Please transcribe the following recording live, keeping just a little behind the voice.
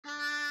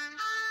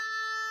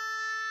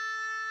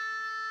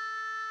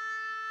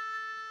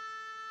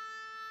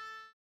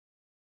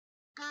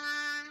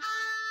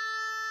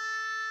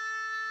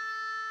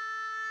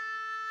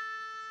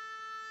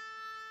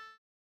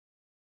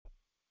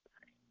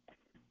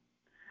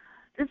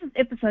This is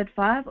episode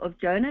 5 of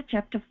Jonah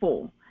Chapter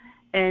 4.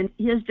 And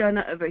here's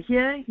Jonah over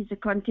here. He's a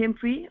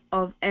contemporary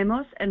of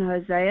Amos and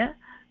Hosea.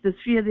 The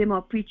three of them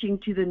are preaching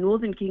to the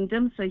northern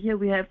kingdom. So here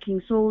we have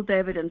King Saul,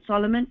 David, and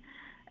Solomon.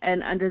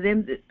 And under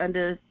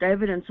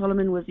David and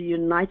Solomon was a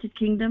united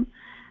kingdom.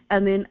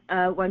 And then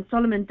when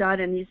Solomon died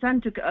and his son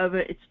took over,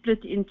 it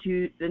split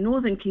into the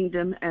northern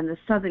kingdom and the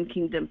southern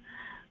kingdom.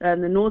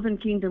 And the northern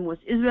kingdom was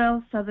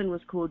Israel, southern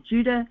was called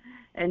Judah.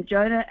 And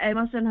Jonah,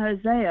 Amos, and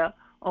Hosea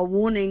are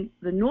warning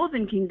the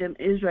northern kingdom,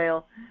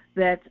 Israel,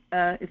 that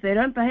if they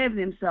don't behave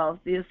themselves,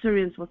 the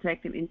Assyrians will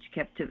take them into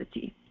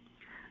captivity.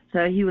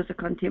 So he was a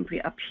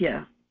contemporary up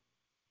here.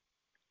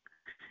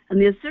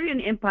 And the Assyrian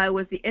Empire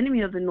was the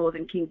enemy of the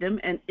northern kingdom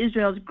and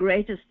Israel's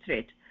greatest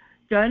threat.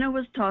 Jonah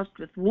was tasked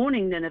with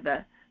warning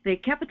Nineveh, their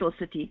capital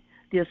city,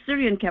 the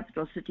Assyrian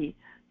capital city,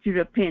 to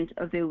repent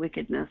of their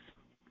wickedness.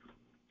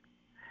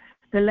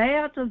 The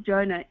layout of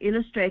Jonah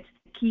illustrates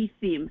the key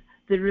theme,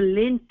 the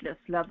relentless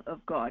love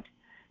of God.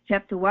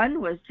 Chapter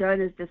 1 was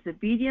Jonah's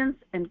disobedience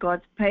and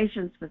God's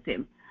patience with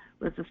him,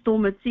 with the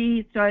storm at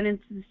sea, thrown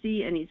into the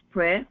sea, and his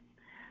prayer.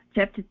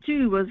 Chapter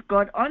 2 was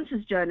God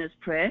answers Jonah's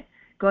prayer,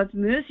 God's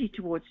mercy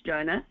towards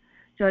Jonah,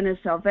 Jonah's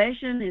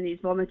salvation, and he's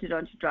vomited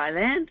onto dry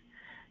land.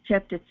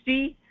 Chapter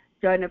 3,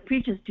 Jonah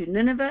preaches to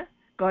Nineveh,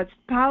 God's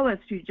power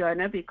through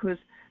Jonah, because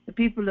the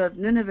people of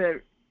Nineveh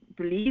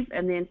believe,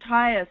 and the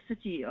entire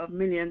city of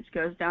millions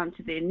goes down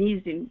to their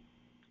knees in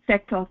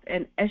sackcloth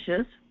and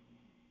ashes.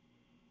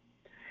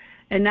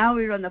 And now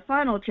we're on the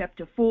final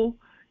chapter 4,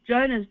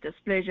 Jonah's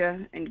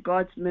displeasure and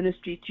God's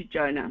ministry to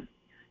Jonah.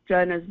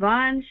 Jonah's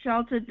vine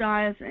shelter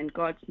dies and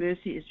God's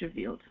mercy is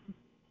revealed.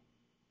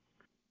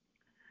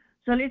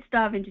 So let's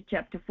dive into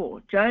chapter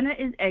 4. Jonah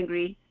is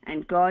angry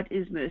and God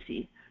is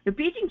mercy.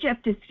 Repeating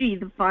chapter 3,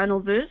 the final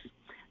verse,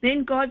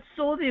 then God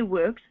saw their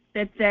works,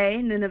 that they,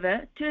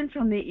 Nineveh, turned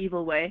from their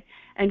evil way,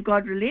 and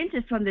God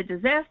relented from the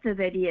disaster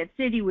that he had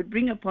said he would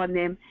bring upon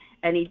them,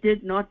 and he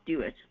did not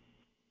do it.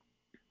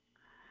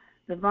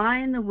 The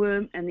vine, the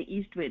worm, and the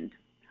east wind.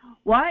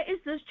 Why is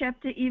this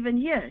chapter even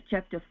here,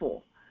 chapter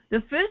 4?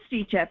 The first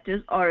 3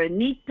 chapters are a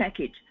neat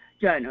package.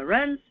 Jonah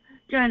runs,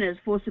 Jonah is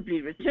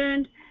forcibly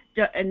returned,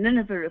 and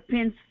Nineveh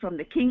repents from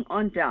the king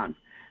on down.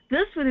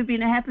 This would have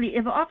been a happily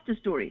ever after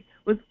story,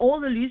 with all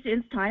the loose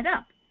ends tied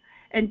up.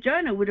 And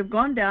Jonah would have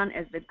gone down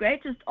as the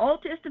greatest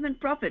Old Testament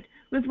prophet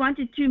with 1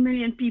 to 2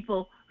 million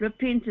people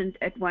repentant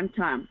at one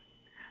time.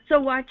 So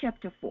why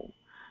chapter 4?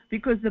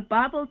 Because the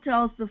Bible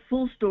tells the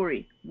full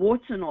story,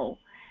 warts and all,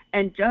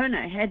 and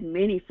Jonah had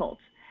many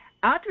faults.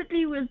 Outwardly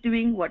he was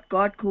doing what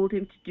God called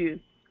him to do,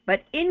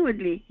 but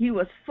inwardly he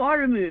was far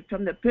removed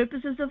from the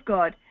purposes of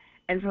God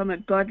and from a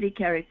godly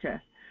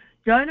character.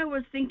 Jonah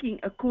was thinking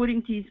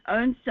according to his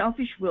own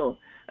selfish will,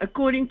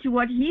 according to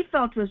what he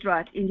felt was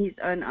right in his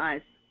own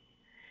eyes.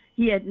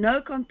 He had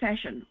no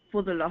compassion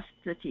for the lost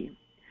city.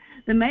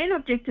 The main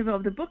objective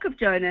of the book of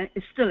Jonah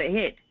is still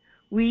ahead.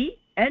 We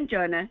and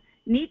Jonah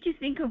need to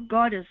think of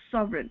God as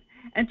sovereign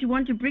and to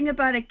want to bring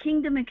about a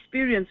kingdom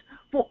experience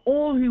for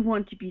all who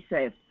want to be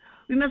saved.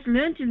 We must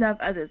learn to love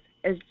others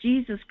as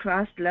Jesus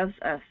Christ loves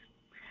us.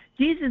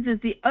 Jesus is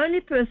the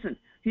only person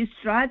who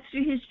strides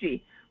through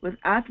history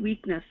without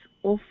weakness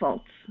or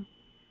faults.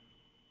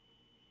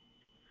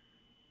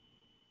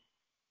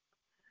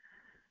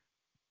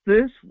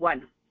 Verse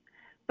 1.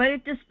 But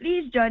it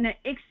displeased Jonah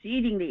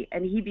exceedingly,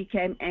 and he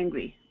became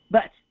angry.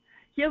 But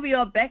here we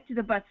are back to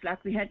the buts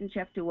like we had in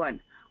chapter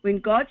 1. When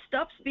God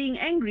stops being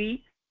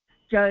angry,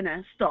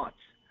 Jonah starts.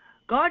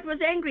 God was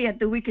angry at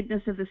the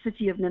wickedness of the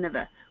city of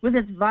Nineveh, with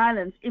its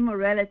violence,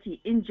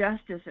 immorality,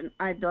 injustice, and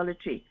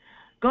idolatry.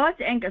 God's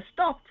anger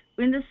stopped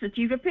when the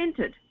city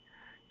repented.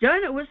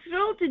 Jonah was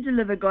thrilled to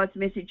deliver God's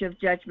message of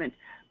judgment,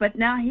 but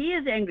now he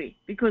is angry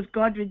because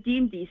God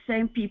redeemed these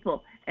same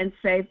people and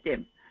saved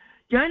them.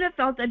 Jonah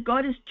felt that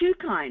God is too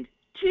kind,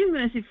 too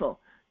merciful,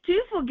 too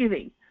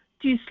forgiving,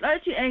 too slow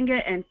to anger,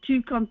 and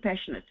too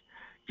compassionate.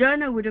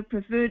 Jonah would have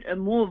preferred a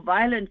more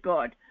violent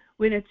God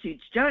when it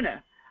suits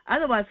Jonah.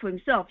 Otherwise, for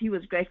himself, he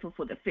was grateful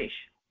for the fish.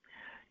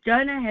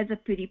 Jonah has a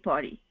pity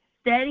party,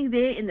 standing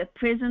there in the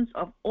presence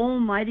of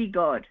Almighty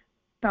God,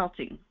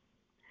 pouting.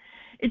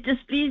 It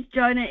displeased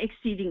Jonah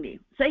exceedingly.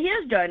 So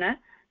here's Jonah,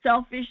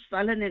 selfish,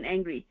 sullen, and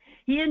angry.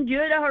 He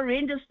endured a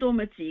horrendous storm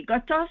at sea,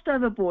 got tossed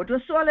overboard,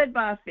 was swallowed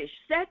by a fish,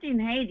 sat in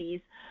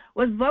Hades,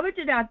 was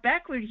vomited out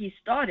back where he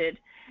started,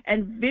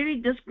 and very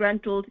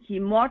disgruntled, he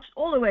marched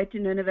all the way to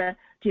Nineveh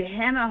to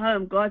hammer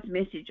home God's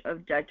message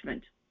of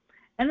judgment.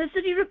 And the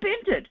city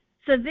repented.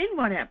 So then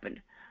what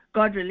happened?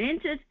 God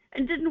relented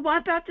and didn't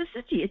wipe out the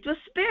city. It was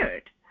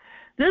spared.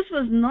 This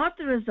was not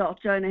the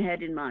result Jonah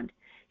had in mind.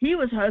 He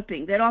was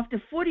hoping that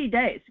after 40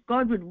 days,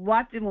 God would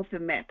wipe them off the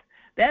map.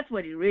 That's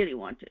what he really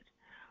wanted.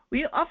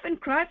 We often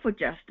cry for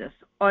justice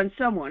on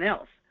someone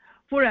else.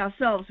 For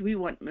ourselves, we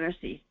want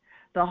mercy.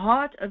 The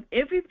heart of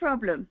every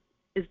problem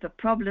is the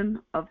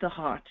problem of the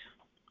heart.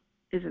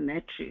 Isn't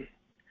that true?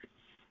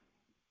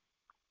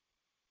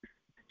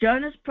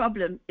 Jonah's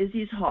problem is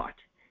his heart.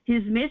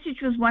 His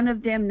message was one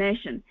of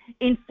damnation.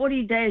 In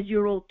 40 days,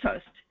 you're all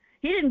toast.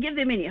 He didn't give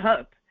them any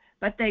hope.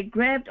 but they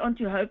grabbed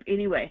onto hope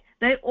anyway.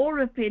 They all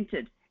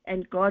repented,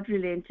 and God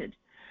relented.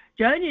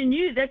 Jonah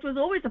knew that was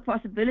always a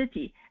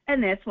possibility,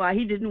 and that's why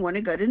he didn't want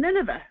to go to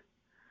Nineveh.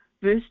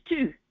 Verse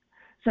 2.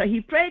 So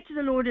he prayed to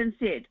the Lord and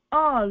said,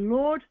 "Oh,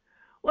 Lord,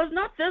 was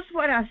not this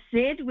what I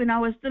said when I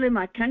was still in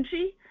my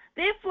country?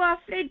 Therefore I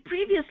fled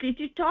previously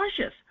to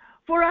Tarshish,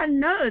 for I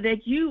know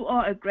that you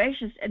are a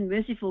gracious and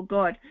merciful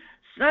God,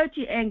 slow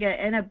to anger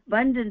and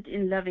abundant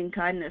in loving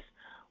kindness,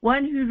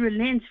 one who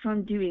relents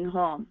from doing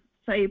harm."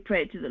 So he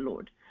prayed to the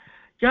Lord.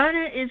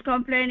 Jonah is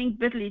complaining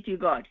bitterly to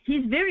God.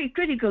 He's very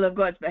critical of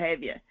God's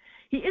behavior.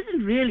 He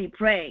isn't really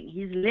praying.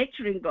 He's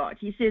lecturing God.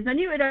 He says, I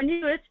knew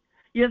it.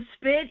 You have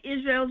spared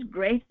Israel's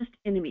greatest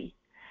enemy.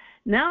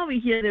 Now we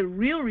hear the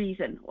real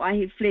reason why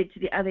he fled to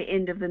the other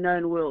end of the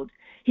known world.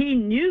 He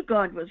knew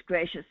God was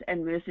gracious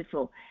and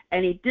merciful,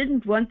 and he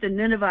didn't want the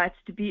Ninevites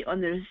to be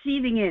on the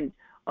receiving end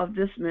of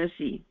this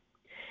mercy.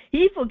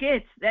 He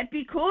forgets that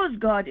because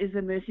God is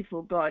a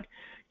merciful God,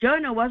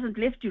 Jonah wasn't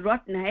left to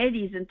rot in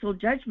Hades until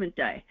Judgment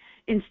Day.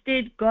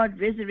 Instead, God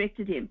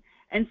resurrected him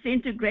and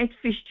sent a great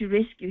fish to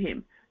rescue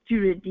him, to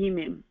redeem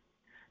him.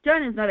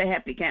 Jonah's not a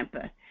happy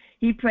camper.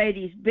 He prayed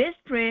his best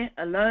prayer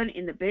alone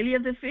in the belly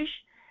of the fish,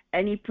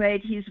 and he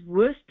prayed his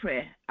worst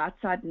prayer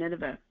outside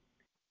Nineveh.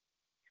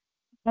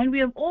 And we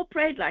have all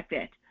prayed like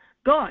that.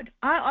 God,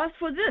 I asked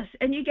for this,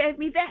 and you gave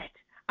me that.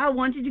 I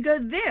wanted to go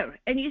there,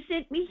 and you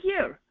sent me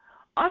here.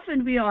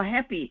 Often we are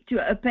happy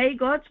to obey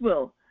God's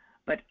will,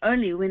 but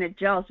only when it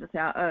gels with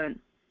our own.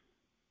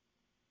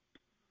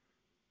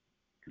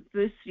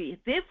 Verse 3,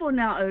 Therefore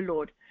now, O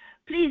Lord,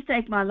 please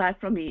take my life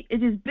from me.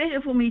 It is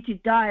better for me to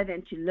die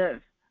than to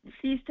live.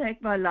 Please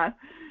take my life.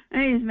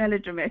 And he's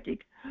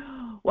melodramatic.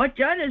 What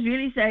Jonah is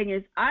really saying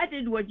is, I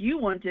did what you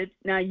wanted,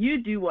 now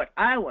you do what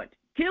I want.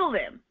 Kill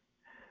them.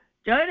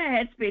 Jonah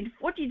had spent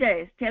 40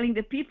 days telling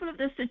the people of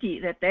the city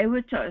that they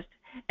were toast,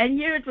 and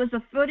here it was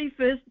the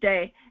 41st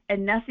day,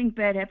 and nothing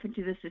bad happened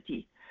to the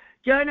city.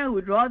 Jonah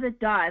would rather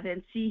die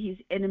than see his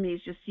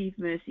enemies receive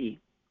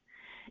mercy.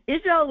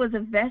 Israel was a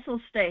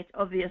vassal state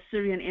of the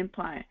Assyrian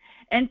Empire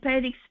and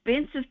paid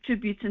expensive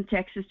tributes and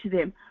taxes to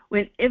them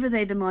whenever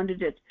they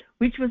demanded it,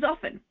 which was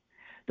often.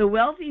 The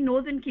wealthy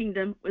northern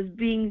kingdom was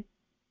being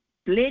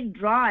bled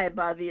dry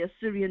by the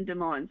Assyrian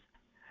demands.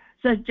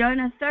 So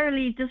Jonah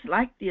thoroughly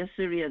disliked the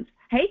Assyrians,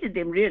 hated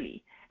them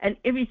really, and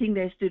everything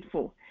they stood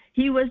for.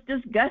 He was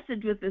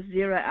disgusted with this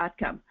zero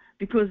outcome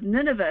because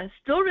Nineveh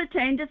still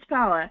retained its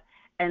power,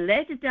 and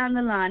later down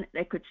the line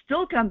they could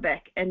still come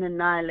back and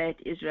annihilate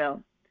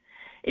Israel.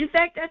 In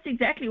fact, that's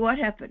exactly what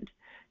happened.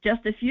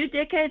 Just a few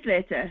decades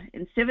later,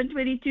 in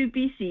 722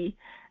 BC,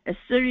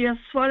 Assyria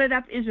swallowed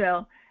up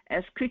Israel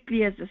as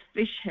quickly as the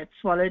fish had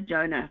swallowed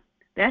Jonah.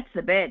 That's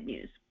the bad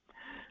news.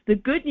 The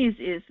good news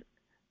is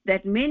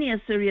that many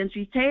Assyrians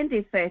retained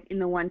their faith in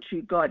the one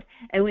true God,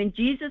 and when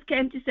Jesus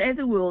came to save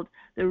the world,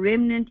 the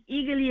remnant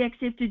eagerly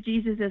accepted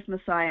Jesus as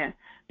Messiah,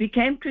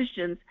 became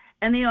Christians,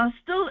 and there are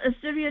still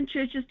Assyrian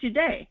churches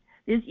today.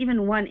 There's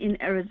even one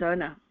in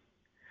Arizona.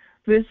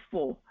 Verse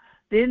 4,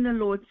 Then the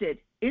Lord said,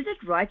 Is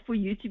it right for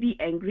you to be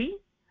angry?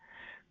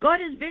 God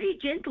is very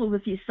gentle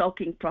with his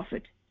sulking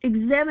prophet.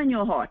 Examine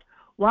your heart.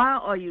 Why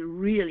are you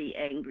really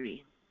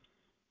angry?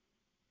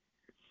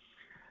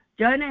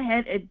 Jonah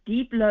had a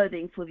deep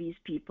loathing for these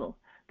people.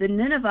 The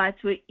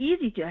Ninevites were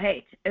easy to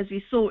hate, as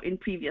we saw in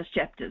previous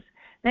chapters.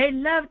 They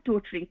loved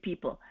torturing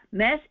people.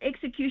 Mass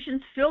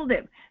executions filled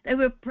them. They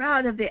were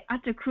proud of their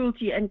utter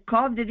cruelty and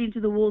carved it into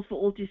the walls for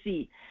all to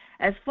see.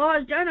 As far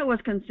as Jonah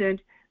was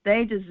concerned,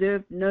 they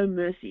deserved no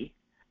mercy.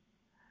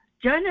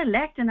 Jonah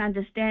lacked an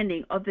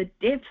understanding of the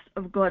depth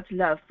of God's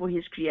love for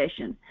his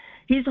creation.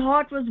 His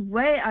heart was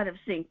way out of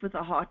sync with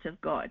the heart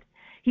of God.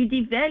 He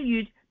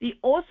devalued the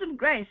awesome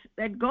grace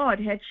that God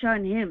had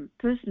shown him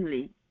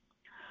personally.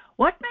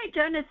 What made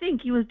Jonah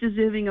think he was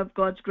deserving of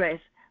God's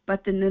grace,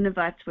 but the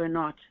Ninevites were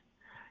not?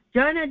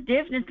 Jonah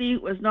definitely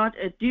was not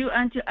a do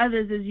unto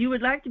others as you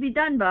would like to be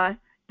done by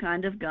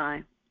kind of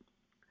guy.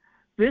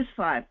 Verse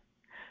 5.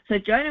 So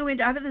Jonah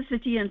went out of the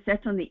city and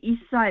sat on the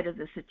east side of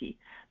the city.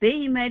 There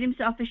he made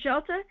himself a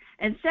shelter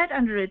and sat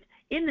under it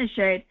in the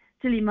shade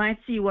till he might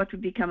see what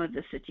would become of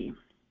the city.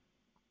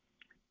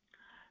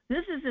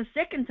 This is the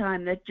second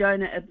time that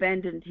Jonah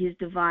abandoned his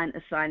divine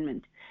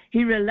assignment.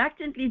 He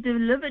reluctantly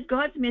delivered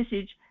God's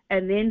message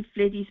and then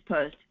fled his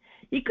post.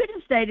 He could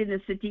have stayed in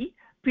the city,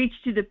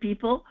 preached to the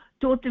people,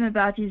 taught them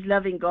about his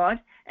loving God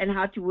and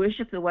how to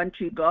worship the one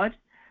true God,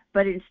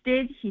 but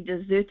instead he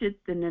deserted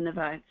the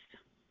Ninevites.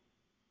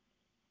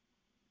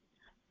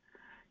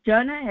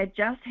 Jonah had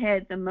just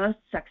had the most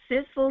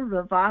successful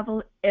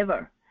revival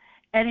ever.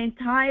 An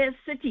entire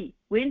city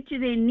went to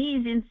their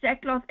knees in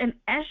sackcloth and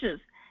ashes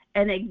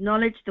and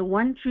acknowledged the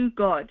one true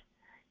God.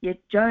 Yet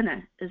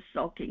Jonah is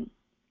sulking.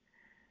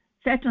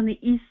 Sat on the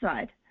east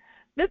side.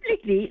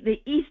 Biblically,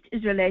 the east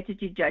is related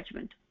to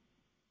judgment.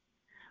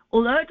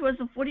 Although it was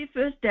the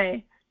 41st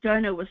day,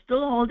 Jonah was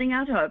still holding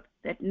out hope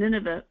that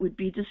Nineveh would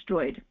be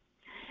destroyed.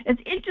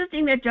 It's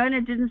interesting that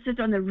Jonah didn't sit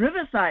on the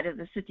riverside of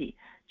the city,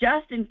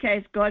 just in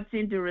case God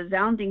sent a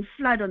resounding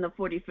flood on the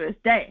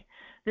 41st day.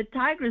 The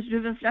Tigris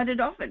River flooded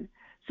often,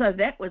 so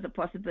that was a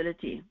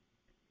possibility.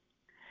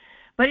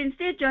 But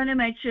instead, Jonah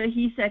made sure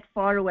he sat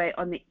far away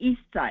on the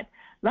east side,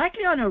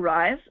 likely on a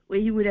rise where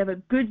he would have a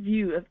good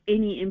view of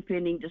any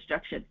impending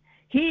destruction.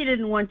 He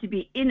didn't want to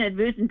be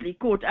inadvertently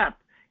caught up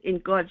in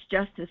God's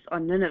justice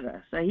on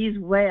Nineveh, so he's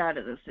way out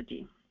of the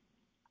city.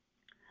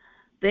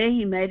 There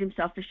he made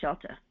himself a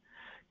shelter.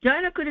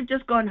 Jonah could have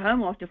just gone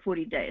home after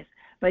 40 days,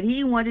 but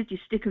he wanted to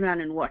stick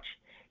around and watch.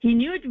 He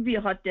knew it would be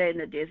a hot day in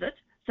the desert,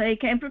 so he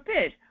came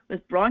prepared,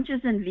 with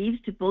branches and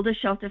leaves to build a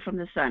shelter from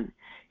the sun.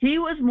 He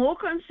was more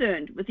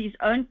concerned with his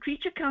own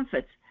creature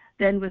comforts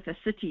than with a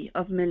city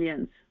of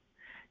millions,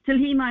 till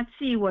he might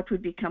see what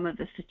would become of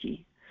the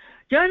city.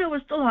 Jonah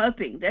was still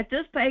hoping that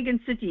this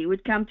pagan city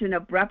would come to an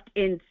abrupt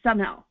end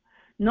somehow,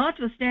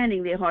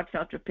 notwithstanding their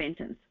heartfelt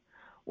repentance.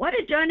 What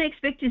did Jonah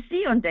expect to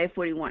see on day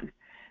 41?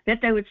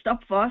 That they would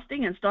stop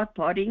fasting and start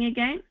partying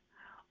again?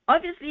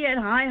 Obviously he had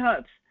high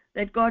hopes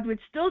that God would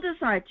still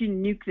decide to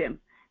nuke them,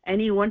 and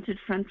he wanted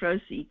front row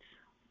seats.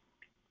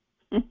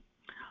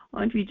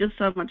 Aren't we just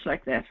so much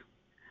like that?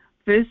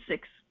 Verse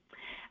 6.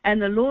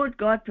 And the Lord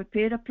God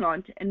prepared a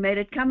plant and made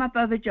it come up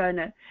over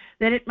Jonah,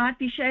 that it might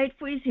be shade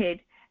for his head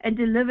and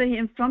deliver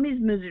him from his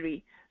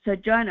misery. So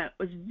Jonah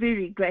was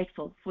very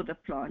grateful for the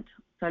plant.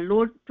 The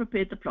Lord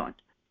prepared the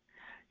plant.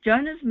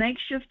 Jonah's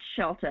makeshift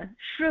shelter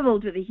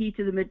shriveled with the heat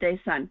of the midday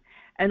sun,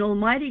 and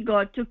Almighty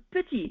God took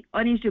pity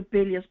on his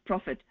rebellious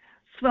prophet,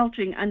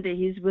 sweltering under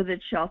his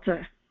withered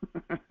shelter.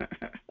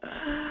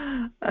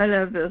 I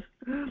love this.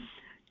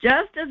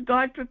 Just as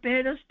God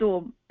prepared a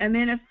storm and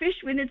then a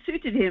fish when it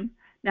suited him,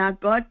 now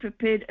God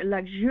prepared a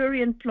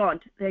luxuriant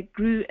plant that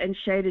grew and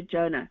shaded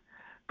Jonah.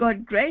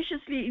 God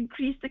graciously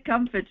increased the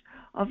comfort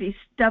of his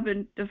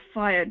stubborn,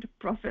 defiant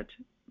prophet.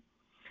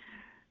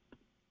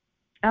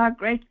 Our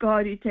great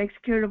God, who takes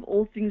care of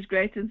all things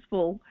great and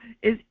small,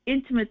 is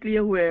intimately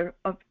aware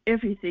of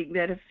everything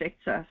that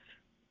affects us.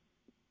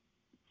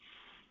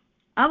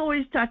 I'm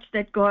always touched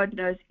that God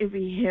knows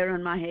every hair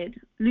on my head.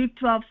 Luke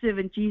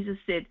 12:7, Jesus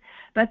said,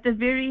 "But the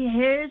very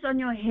hairs on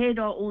your head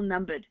are all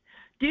numbered.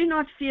 Do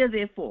not fear,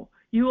 therefore.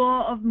 You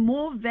are of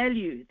more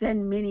value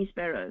than many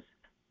sparrows."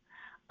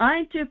 I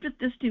interpret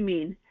this to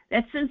mean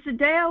that since the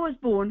day I was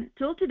born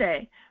till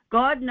today,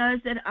 God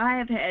knows that I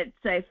have had,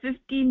 say,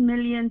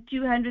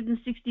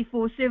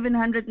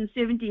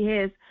 15,264,770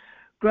 hairs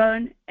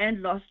grown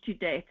and lost to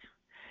date.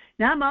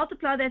 Now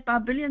multiply that by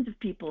billions of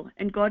people,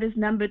 and God has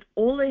numbered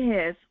all the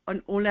hairs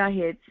on all our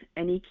heads,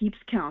 and he keeps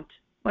count.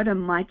 What a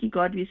mighty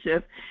God we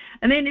serve.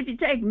 And then if you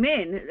take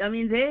men,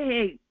 their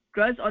hair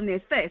grows on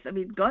their face.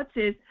 God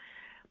says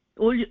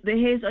all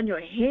the hairs on your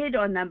head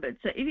are numbered.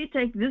 So if you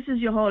take this as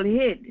your whole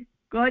head,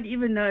 God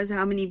even knows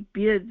how many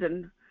beards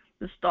and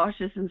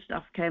moustaches and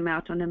stuff came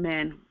out on a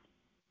man.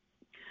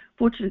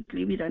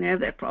 Fortunately, we don't have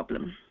that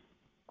problem.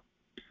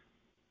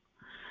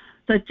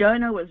 So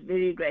Jonah was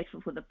very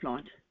grateful for the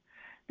plant.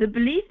 The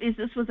belief is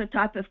this was a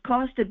type of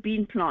castor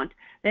bean plant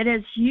that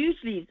has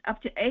huge leaves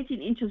up to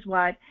 18 inches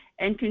wide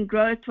and can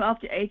grow 12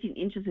 to 18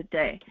 inches a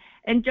day.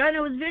 And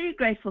Jonah was very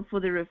grateful for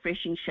the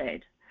refreshing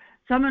shade.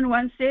 Someone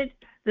once said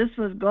this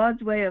was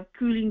God's way of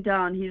cooling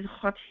down his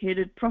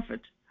hot-headed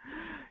prophet.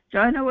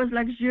 Jonah was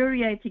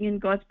luxuriating in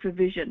God's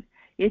provision,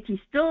 yet he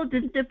still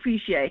didn't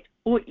appreciate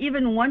or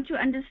even want to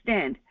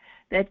understand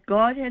that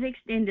God had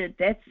extended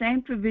that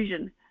same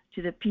provision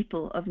to the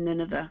people of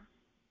Nineveh.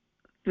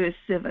 Verse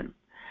 7.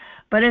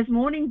 But as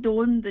morning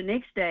dawned the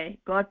next day,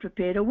 God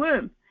prepared a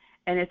worm,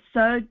 and it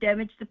so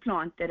damaged the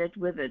plant that it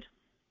withered.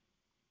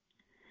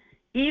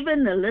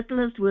 Even the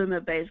littlest worm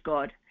obeys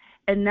God,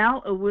 and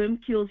now a worm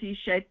kills his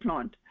shade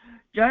plant.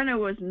 Jonah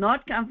was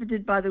not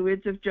comforted by the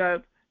words of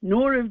Job,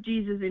 nor of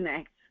Jesus in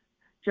Acts.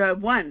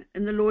 Job 1,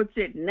 and the Lord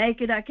said,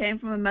 "Naked I came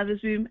from a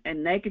mother's womb,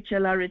 and naked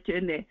shall I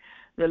return there.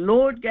 The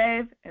Lord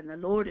gave, and the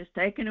Lord has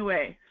taken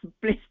away.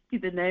 Blessed be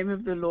the name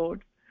of the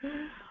Lord."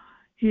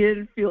 He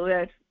didn't feel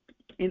that.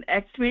 In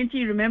Acts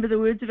 20, remember the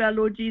words of our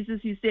Lord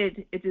Jesus, who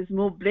said, "It is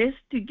more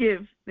blessed to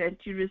give than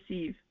to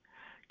receive."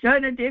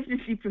 Jonah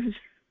definitely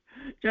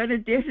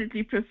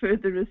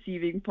preferred the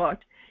receiving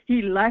part.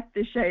 He liked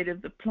the shade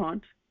of the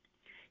plant.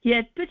 He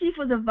had pity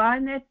for the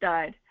vine that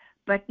died,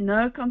 but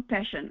no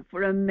compassion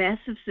for a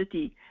massive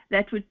city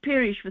that would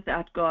perish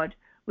without God,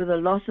 with the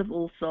loss of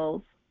all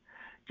souls.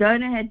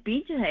 Jonah had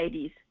been to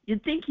Hades.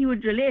 You'd think he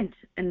would relent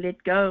and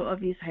let go of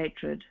his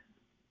hatred.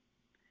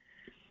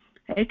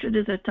 Hatred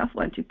is a tough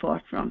one to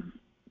part from.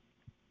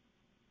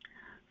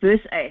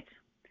 Verse 8.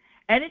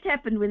 And it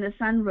happened when the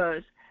sun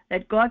rose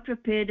that God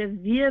prepared a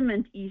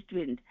vehement east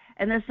wind,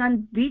 and the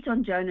sun beat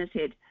on Jonah's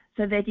head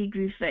so that he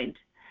grew faint.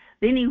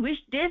 Then he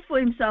wished death for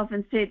himself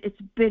and said, "It's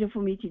better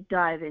for me to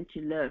die than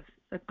to live."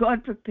 So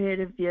God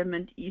prepared a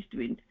vehement east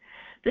wind.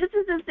 This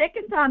is the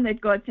second time that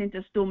God sent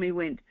a stormy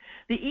wind.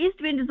 The east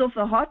wind is off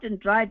the hot and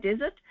dry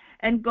desert,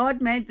 and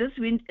God made this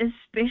wind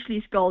especially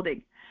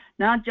scalding.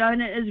 Now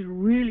Jonah is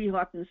really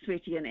hot and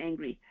sweaty and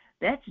angry.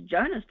 That's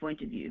Jonah's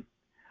point of view.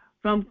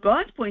 From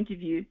God's point of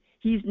view,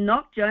 He's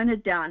knocked Jonah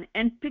down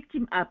and picked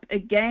him up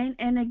again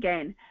and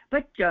again,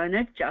 but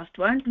Jonah just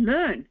won't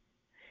learn.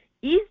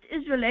 East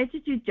is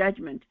related to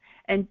judgment,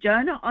 and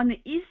Jonah on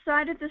the east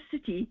side of the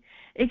city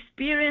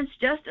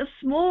experienced just a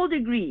small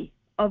degree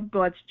of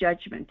God's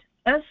judgment.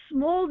 A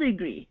small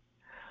degree.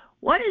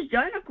 What is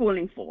Jonah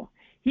calling for?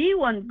 He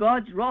wants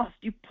God's wrath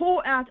to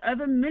pour out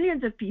over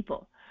millions of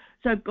people.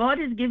 So God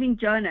is giving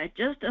Jonah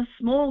just a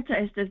small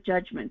taste of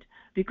judgment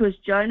because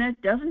Jonah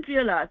doesn't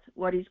realize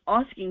what he's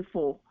asking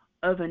for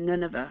over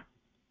Nineveh.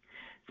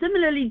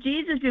 Similarly,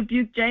 Jesus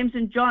rebuked James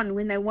and John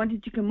when they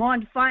wanted to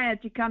command fire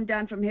to come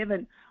down from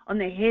heaven on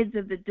the heads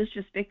of the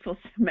disrespectful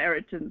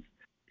Samaritans.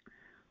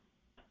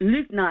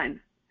 Luke 9.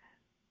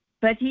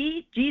 But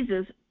he,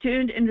 Jesus,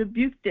 turned and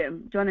rebuked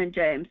them, John and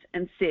James,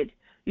 and said,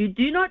 "You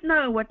do not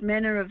know what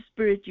manner of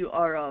spirit you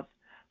are of,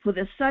 for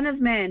the Son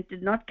of Man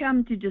did not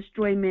come to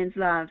destroy men's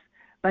lives,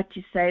 but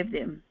to save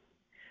them."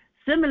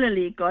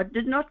 Similarly, God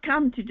did not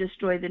come to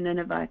destroy the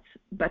Ninevites,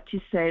 but to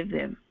save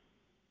them.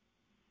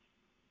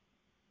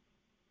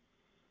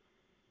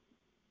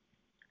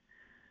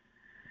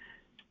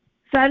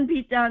 Sun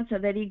beat down so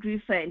that he grew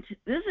faint.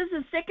 This is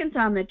the second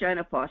time that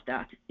Jonah passed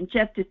out. In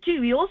chapter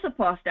 2, he also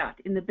passed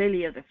out in the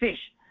belly of the fish.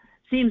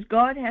 Seems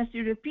God has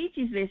to repeat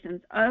his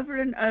lessons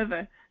over and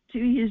over to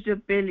his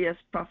rebellious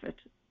prophet.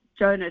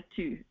 Jonah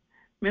 2.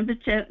 Remember,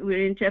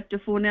 we're in chapter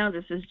 4 now.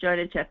 This is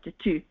Jonah chapter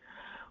 2.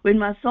 When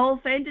my soul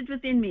fainted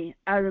within me,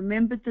 I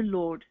remembered the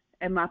Lord,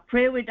 and my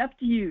prayer went up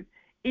to you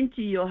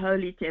into your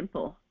holy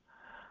temple.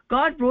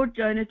 God brought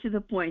Jonah to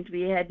the point where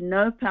he had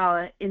no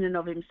power in and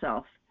of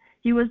himself.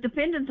 He was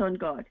dependent on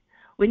God.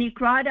 When he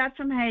cried out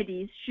from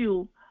Hades,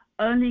 Sheol,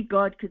 only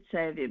God could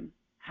save him.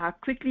 How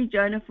quickly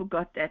Jonah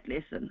forgot that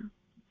lesson.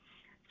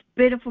 It's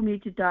better for me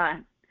to die.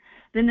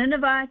 The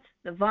Ninevites,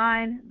 the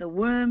vine, the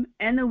worm,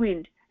 and the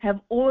wind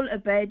have all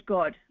obeyed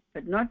God,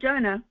 but not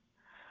Jonah.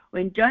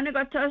 When Jonah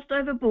got tossed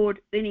overboard,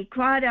 then he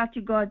cried out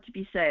to God to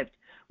be saved.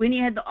 When he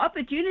had the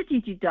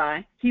opportunity to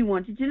die, he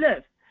wanted to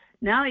live.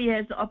 Now he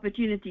has the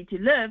opportunity to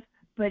live,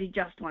 but he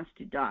just wants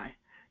to die.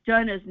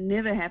 Jonah is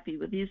never happy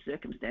with his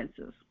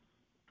circumstances.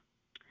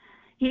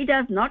 He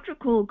does not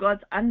recall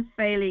God's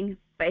unfailing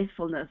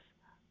faithfulness.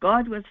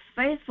 God was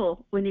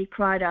faithful when he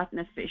cried out in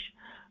a fish.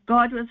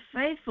 God was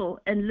faithful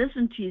and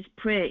listened to his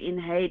prayer in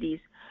Hades.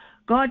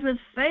 God was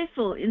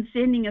faithful in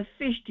sending a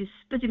fish to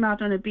spit him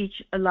out on a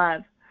beach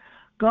alive.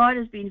 God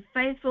has been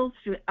faithful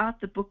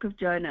throughout the book of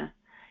Jonah.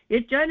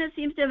 Yet Jonah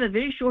seems to have a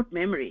very short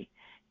memory.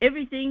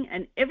 Everything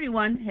and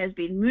everyone has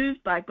been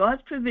moved by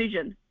God's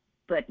provision,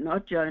 but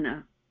not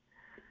Jonah.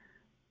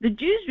 The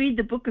Jews read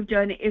the book of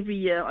Jonah every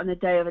year on the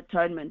Day of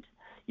Atonement.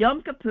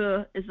 Yom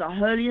Kippur is the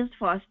holiest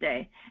fast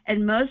day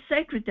and most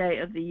sacred day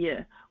of the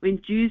year when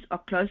Jews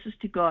are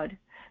closest to God.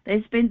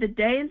 They spend the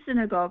day in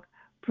synagogue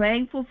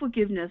praying for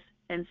forgiveness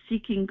and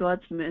seeking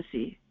God's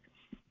mercy.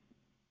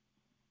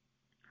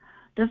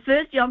 The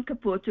first Yom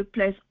Kippur took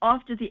place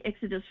after the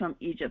Exodus from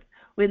Egypt,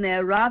 when they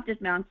arrived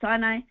at Mount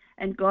Sinai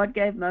and God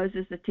gave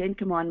Moses the 10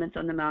 Commandments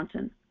on the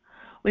mountain.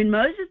 When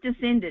Moses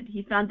descended,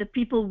 he found the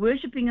people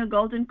worshipping a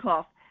golden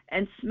calf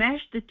and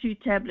smashed the 2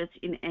 tablets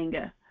in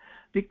anger.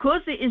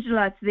 Because the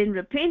Israelites then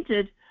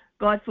repented,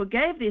 God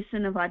forgave their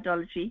sin of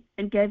idolatry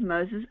and gave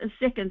Moses a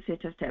second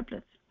set of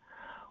tablets.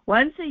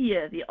 Once a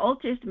year, the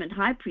Old Testament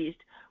high priest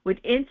would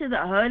enter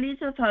the holies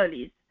of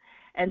holies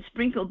and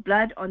sprinkle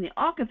blood on the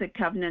Ark of the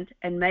Covenant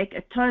and make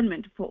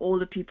atonement for all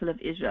the people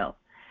of Israel.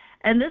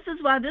 And this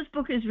is why this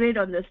book is read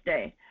on this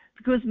day,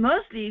 because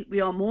mostly we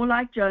are more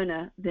like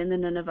Jonah than the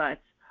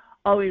Ninevites.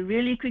 Are we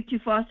really quick to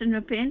fast and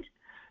repent?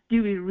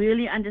 Do we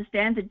really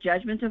understand the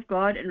judgment of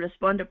God and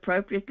respond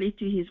appropriately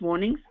to his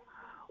warnings?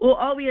 Or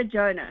are we a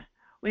Jonah?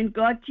 When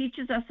God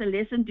teaches us a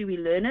lesson, do we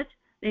learn it,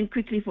 then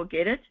quickly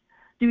forget it?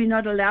 Do we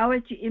not allow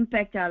it to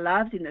impact our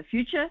lives in the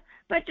future,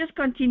 but just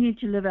continue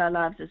to live our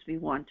lives as we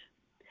want?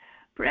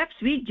 Perhaps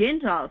we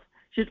Gentiles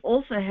should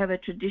also have a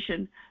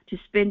tradition to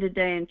spend a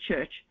day in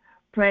church,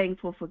 praying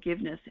for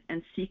forgiveness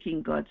and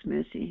seeking God's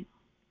mercy.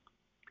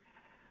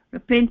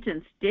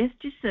 Repentance, death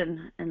to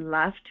sin, and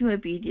life to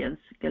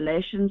obedience.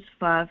 Galatians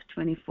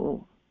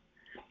 5:24.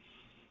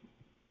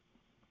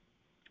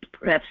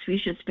 Perhaps we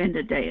should spend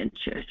a day in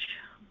church.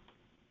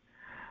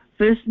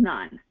 Verse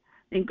 9.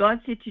 Then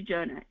God said to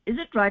Jonah, "Is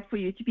it right for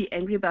you to be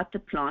angry about the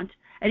plant?"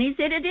 And he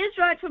said, "It is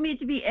right for me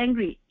to be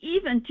angry,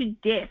 even to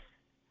death."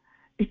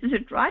 Is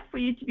it right for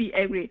you to be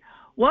angry?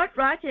 What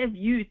right have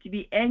you to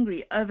be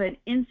angry over an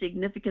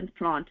insignificant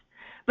plant?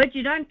 But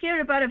you don't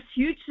care about a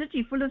huge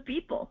city full of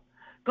people.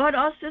 God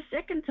asked a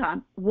second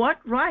time, what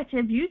right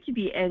have you to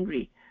be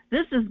angry?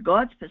 This is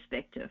God's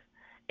perspective.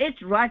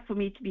 It's right for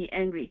me to be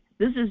angry.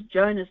 This is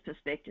Jonah's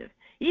perspective.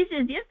 He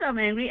says, yes, I'm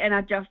angry and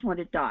I just want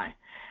to die.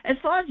 As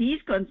far as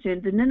he's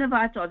concerned, the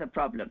Ninevites are the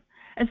problem.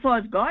 As far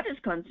as God is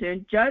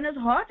concerned, Jonah's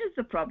heart is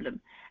the problem.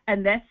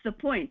 And that's the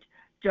point.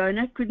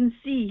 Jonah couldn't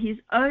see his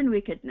own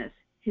wickedness,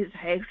 his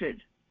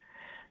hatred.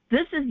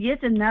 This is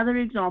yet another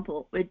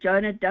example where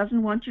Jonah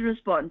doesn't want to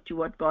respond to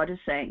what God is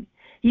saying.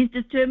 He's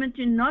determined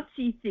to not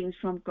see things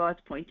from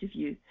God's point of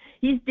view.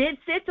 He's dead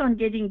set on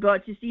getting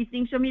God to see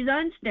things from his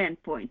own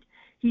standpoint.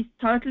 He's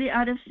totally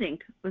out of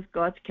sync with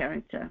God's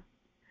character.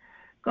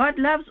 God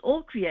loves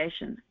all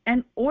creation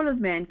and all of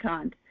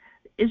mankind,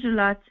 the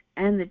Israelites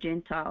and the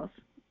Gentiles.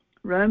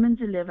 Romans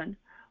 11,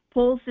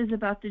 Paul says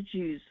about the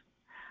Jews,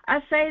 I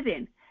say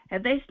then,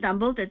 have they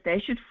stumbled that they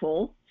should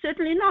fall?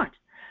 Certainly not.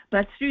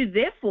 But through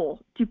their fall,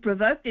 to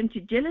provoke them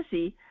to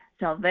jealousy,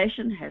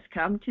 salvation has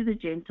come to the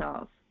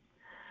Gentiles.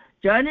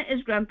 Jonah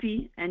is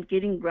grumpy and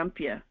getting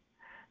grumpier.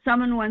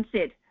 Someone once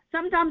said,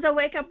 sometimes I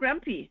wake up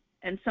grumpy,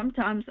 and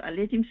sometimes I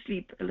let him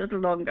sleep a little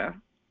longer.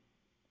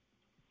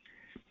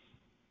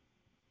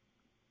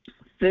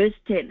 Verse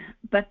 10,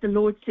 But the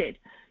Lord said,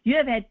 You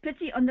have had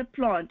pity on the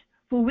plant,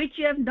 for which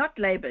you have not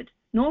labored,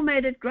 nor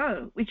made it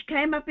grow, which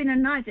came up in a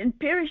night and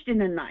perished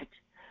in a night.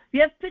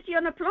 You have pity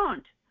on a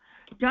plant.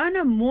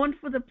 Jonah mourned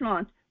for the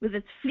plant with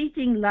its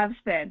fleeting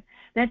lifespan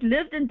that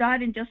lived and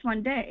died in just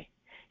one day.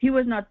 He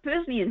was not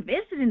personally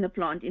invested in the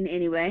plant in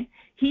any way.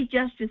 He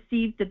just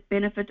received the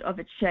benefit of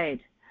its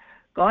shade.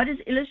 God is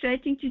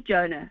illustrating to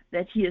Jonah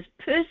that he is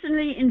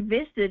personally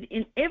invested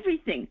in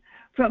everything,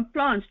 from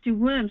plants to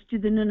worms to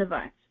the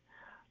Ninevites.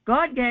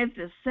 God gave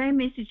the same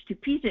message to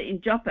Peter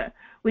in Joppa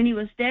when he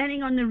was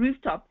standing on the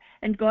rooftop,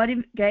 and God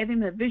gave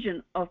him a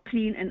vision of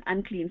clean and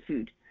unclean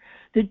food.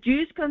 The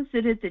Jews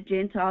considered the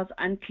Gentiles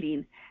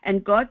unclean,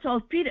 and God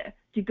told Peter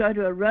to go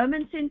to a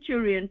Roman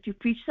centurion to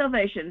preach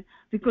salvation,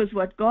 because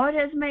what God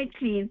has made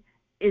clean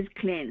is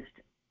cleansed.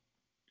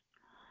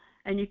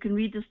 And you can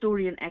read the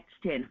story in Acts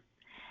 10.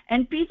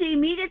 And Peter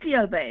immediately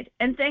obeyed,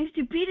 and thanks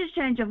to Peter's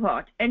change of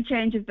heart and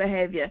change of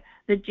behavior,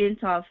 the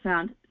Gentiles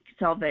found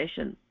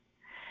salvation.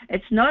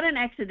 It's not an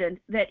accident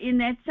that in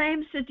that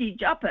same city,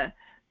 Joppa,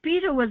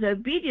 Peter was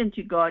obedient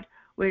to God,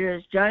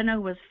 whereas Jonah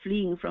was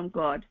fleeing from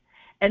God.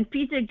 And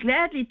Peter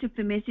gladly took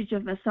the message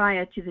of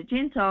Messiah to the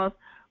Gentiles,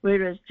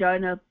 whereas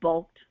Jonah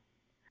balked.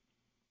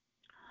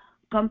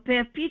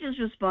 Compare Peter's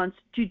response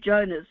to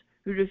Jonah's,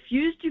 who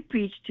refused to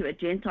preach to a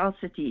Gentile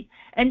city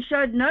and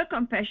showed no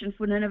compassion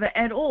for Nineveh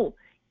at all,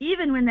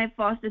 even when they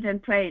fasted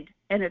and prayed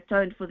and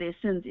atoned for their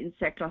sins in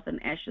sackcloth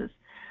and ashes.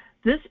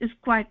 This is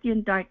quite the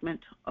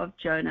indictment of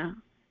Jonah,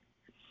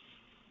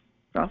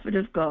 prophet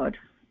of God.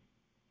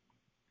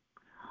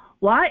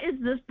 Why is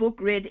this book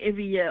read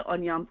every year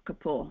on Yom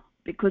Kippur?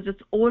 Because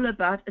it's all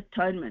about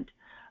atonement.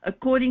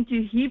 According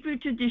to Hebrew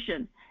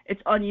tradition,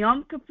 it's on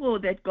Yom Kippur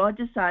that God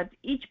decides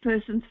each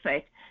person's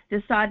fate,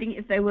 deciding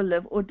if they will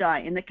live or die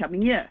in the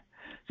coming year.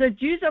 So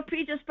Jews are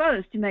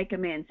predisposed to make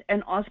amends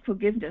and ask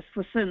forgiveness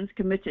for sins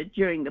committed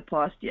during the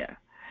past year.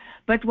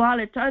 But while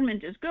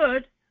atonement is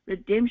good,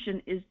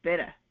 redemption is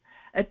better.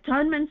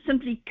 Atonement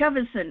simply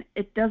covers sin,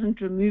 it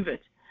doesn't remove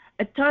it.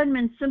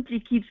 Atonement simply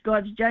keeps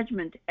God's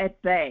judgment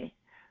at bay.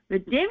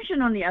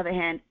 Redemption, on the other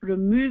hand,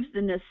 removes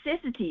the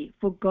necessity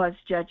for God's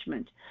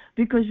judgment,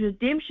 because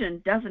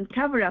redemption doesn't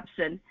cover up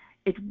sin,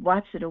 it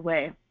wipes it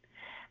away.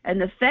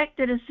 And the fact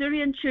that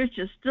Assyrian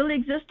churches still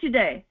exist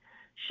today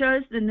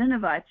shows the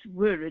Ninevites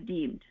were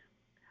redeemed.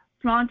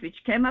 Plant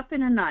which came up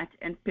in a night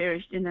and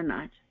perished in a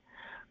night.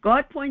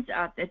 God points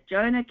out that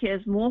Jonah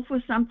cares more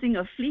for something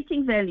of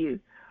fleeting value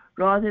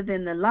rather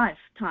than the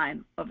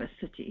lifetime of a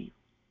city.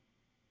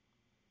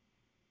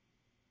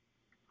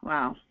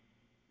 Wow.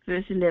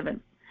 Verse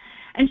 11.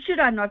 And should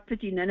I not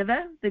pity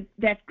Nineveh,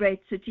 that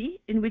great city,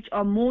 in which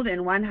are more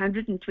than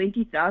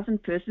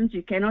 120,000 persons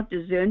who cannot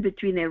discern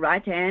between their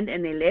right hand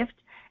and their left,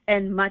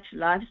 and much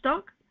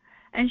livestock?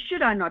 And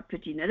should I not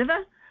pity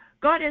Nineveh?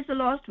 God has the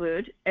last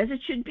word, as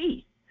it should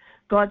be.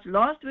 God's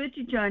last word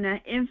to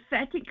Jonah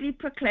emphatically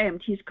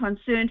proclaimed his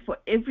concern for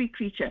every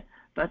creature,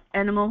 both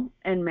animal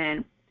and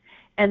man.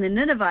 And the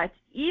Ninevites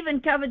even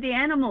covered the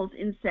animals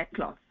in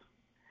sackcloth.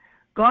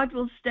 God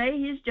will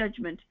stay his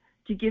judgment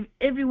to give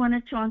everyone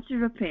a chance to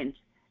repent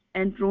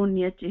and draw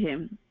near to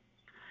him.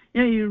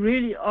 You know, you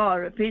really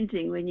are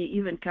repenting when you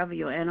even cover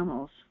your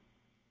animals.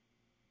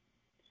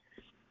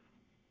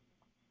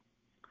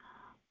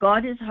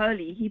 God is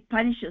holy. He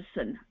punishes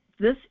sin.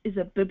 This is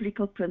a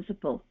biblical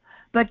principle.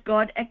 But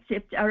God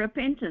accepts our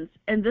repentance,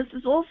 and this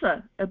is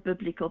also a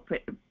biblical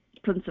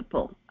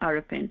principle, our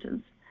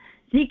repentance.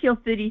 Ezekiel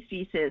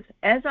 33 says,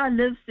 As I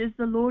live, says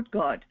the Lord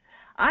God,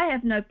 I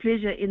have no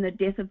pleasure in the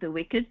death of the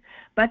wicked,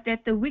 but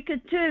that the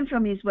wicked turn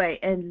from his way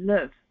and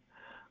live.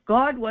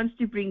 God wants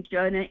to bring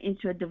Jonah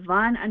into a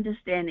divine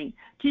understanding,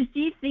 to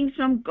see things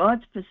from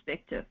God's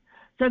perspective.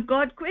 So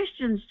God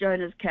questions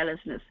Jonah's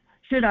callousness.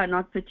 Should I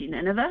not pity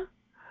Nineveh?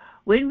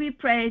 When we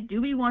pray,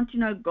 do we want to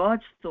know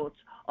God's thoughts?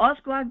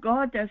 Ask why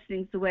God does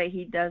things the way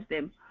he does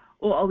them,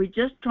 or are we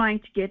just trying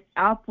to get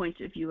our point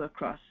of view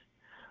across?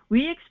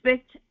 We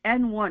expect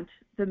and want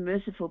the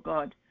merciful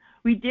God.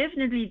 We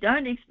definitely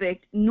don't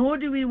expect, nor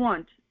do we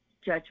want,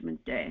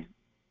 Judgment Day.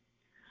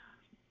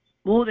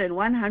 More than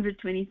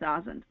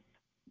 120,000.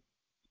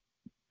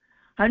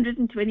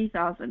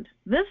 120,000.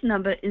 This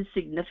number is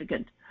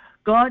significant.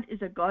 God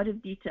is a God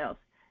of details.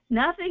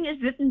 Nothing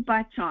is written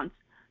by chance,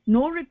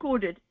 nor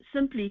recorded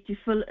simply to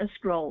fill a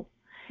scroll.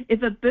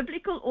 If a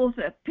biblical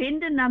author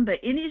penned a number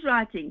in his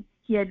writing,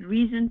 he had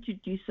reason to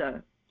do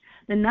so.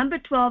 The number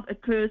 12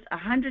 occurs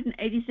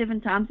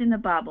 187 times in the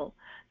Bible.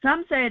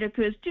 Some say it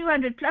occurs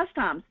 200 plus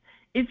times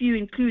if you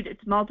include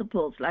its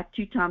multiples, like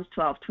 2 times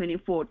 12,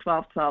 24,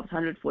 12, 12,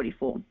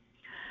 144.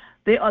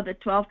 There are the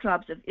 12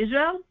 tribes of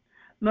Israel.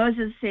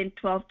 Moses sent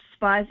 12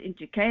 spies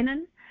into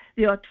Canaan.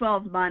 There are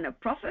 12 minor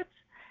prophets.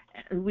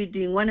 We're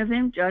doing one of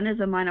them. Jonah is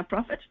a minor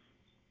prophet.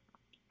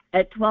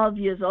 At 12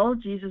 years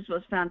old, Jesus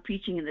was found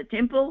preaching in the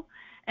temple,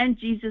 and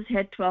Jesus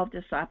had 12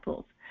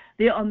 disciples.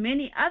 There are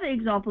many other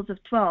examples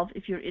of 12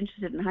 if you're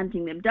interested in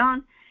hunting them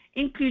down,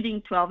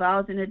 including 12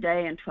 hours in a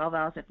day and 12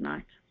 hours at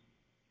night.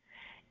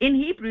 In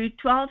Hebrew,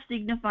 12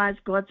 signifies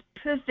God's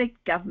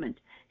perfect government,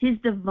 his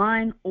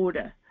divine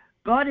order.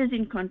 God is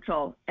in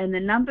control, and the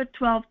number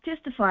 12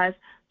 testifies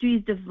to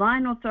his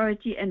divine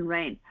authority and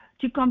reign,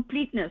 to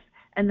completeness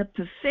and the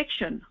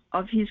perfection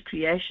of his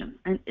creation.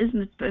 And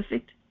isn't it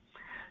perfect?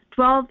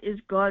 12 is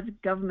God's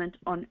government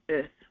on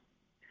earth.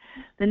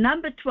 The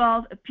number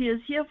 12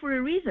 appears here for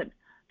a reason,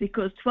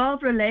 because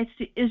 12 relates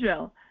to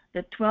Israel,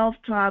 the 12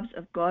 tribes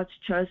of God's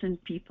chosen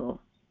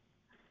people,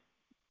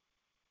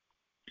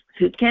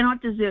 who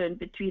cannot discern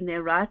between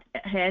their right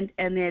hand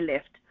and their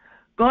left.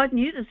 God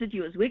knew the city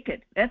was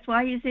wicked. That's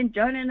why he sent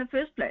Jonah in the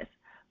first place.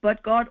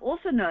 But God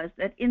also knows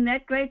that in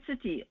that great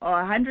city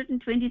are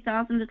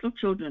 120,000 little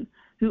children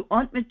who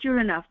aren't mature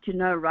enough to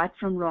know right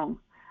from wrong.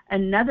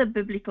 Another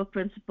biblical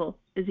principle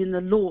is in the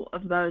law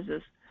of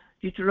Moses.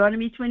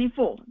 Deuteronomy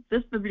 24,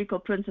 this biblical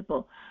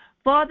principle: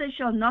 fathers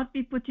shall not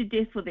be put to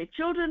death for their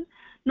children,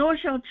 nor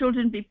shall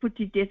children be put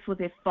to death for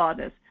their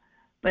fathers,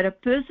 but a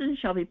person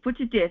shall be put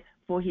to death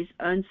for his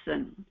own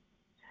sin.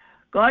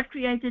 God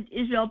created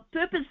Israel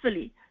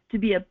purposefully to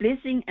be a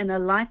blessing and a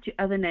light to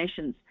other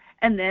nations,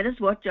 and that is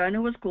what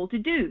Jonah was called to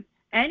do.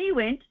 And he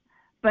went,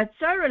 but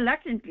so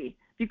reluctantly,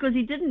 because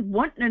he didn't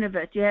want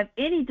Nineveh to have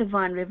any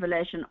divine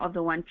revelation of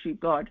the one true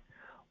God.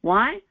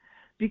 Why?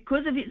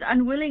 Because of his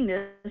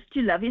unwillingness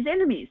to love his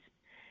enemies.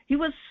 He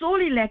was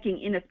sorely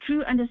lacking in a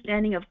true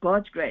understanding of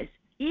God's grace,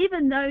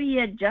 even though he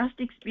had just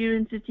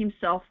experienced it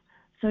himself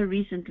so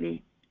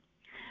recently.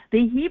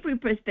 The Hebrew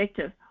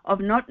perspective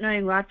of not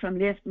knowing right from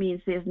left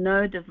means there's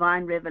no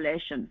divine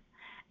revelation.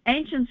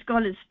 Ancient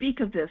scholars speak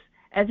of this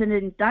as an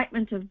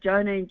indictment of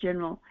Jonah in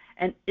general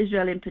and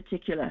Israel in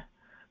particular.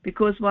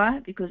 Because why?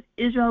 Because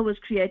Israel was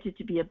created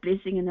to be a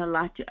blessing and a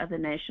light to other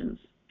nations.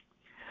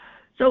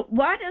 So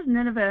why does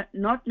Nineveh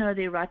not know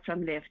their right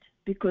from left?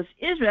 Because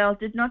Israel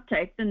did not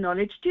take the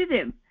knowledge to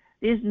them.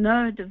 There's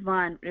no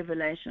divine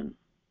revelation.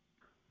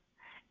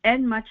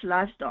 And much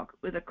livestock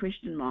with a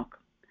question mark.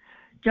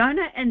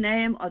 Jonah and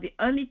Nahum are the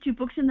only two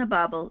books in the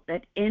Bible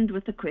that end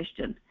with a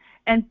question,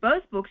 and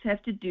both books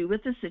have to do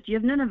with the city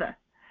of Nineveh.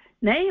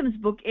 Nahum's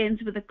book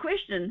ends with a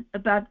question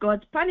about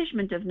God's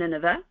punishment of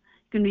Nineveh.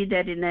 You can read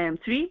that in Nahum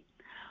 3,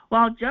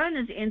 while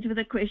Jonah's ends with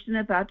a question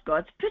about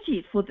God's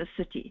pity for the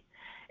city.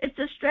 It's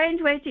a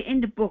strange way to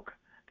end a book,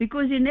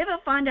 because you never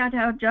find out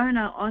how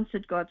Jonah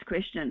answered God's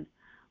question.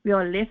 We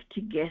are left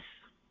to guess.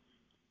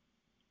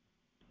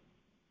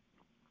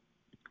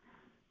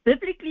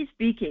 Biblically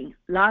speaking,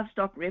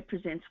 livestock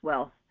represents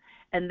wealth,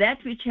 and that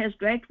which has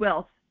great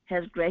wealth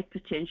has great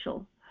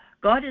potential.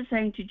 God is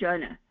saying to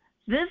Jonah,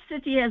 this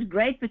city has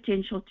great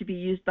potential to be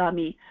used by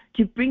me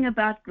to bring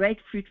about great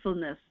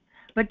fruitfulness.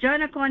 But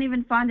Jonah can't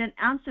even find an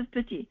ounce of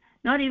pity,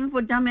 not even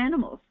for dumb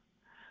animals.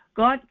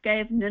 God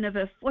gave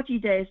Nineveh 40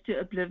 days to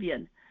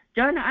oblivion.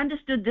 Jonah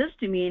understood this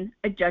to mean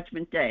a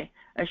judgment day,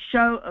 a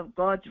show of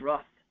God's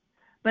wrath.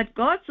 But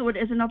God saw it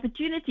as an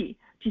opportunity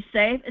to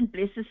save and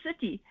bless a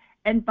city,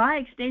 and by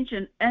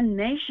extension, a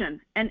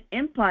nation, an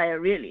empire,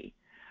 really.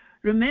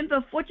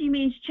 Remember, 40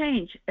 means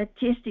change, a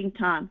testing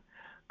time.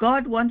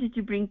 God wanted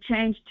to bring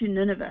change to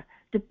Nineveh,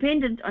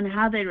 dependent on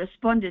how they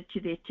responded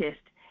to their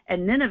test,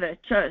 and Nineveh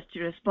chose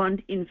to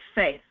respond in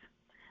faith.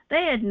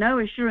 They had no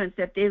assurance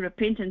that their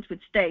repentance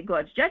would stay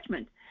God's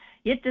judgment,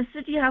 yet the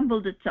city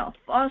humbled itself,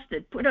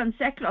 fasted, put on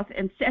sackcloth,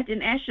 and sat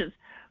in ashes,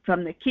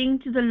 from the king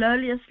to the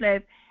lowliest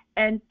slave,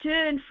 and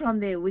turned from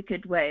their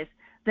wicked ways.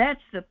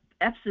 That's the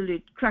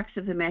absolute crux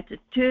of the matter,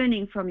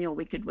 turning from your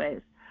wicked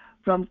ways.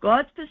 From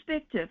God's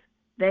perspective,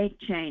 they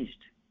changed.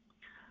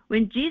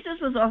 When Jesus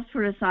was asked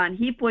for a sign,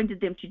 he pointed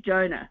them to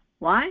Jonah.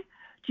 Why?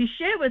 To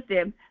share with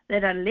them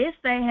that unless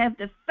they have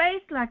the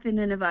faith like the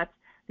Ninevites,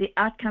 the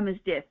outcome is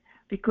death,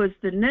 because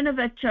the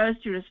Nineveh chose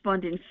to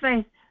respond in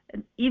faith,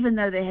 even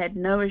though they had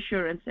no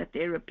assurance that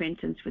their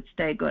repentance would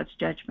stay God's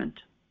judgment.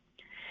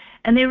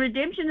 And their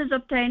redemption is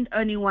obtained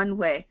only one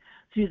way,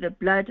 through the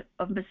blood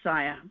of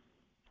Messiah.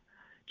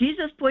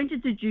 Jesus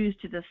pointed the Jews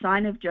to the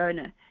sign of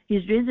Jonah,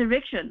 his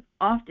resurrection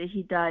after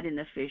he died in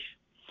the fish.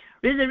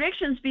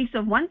 Resurrection speaks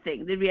of one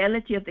thing, the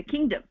reality of the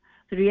kingdom,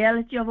 the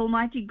reality of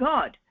Almighty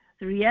God,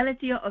 the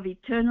reality of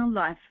eternal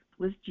life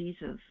with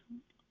Jesus.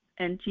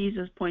 And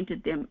Jesus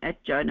pointed them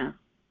at Jonah.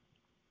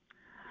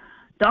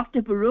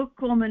 Dr. Baruch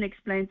Korman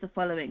explains the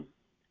following.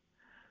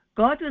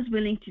 God was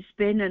willing to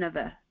spare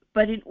Nineveh,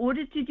 but in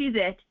order to do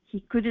that,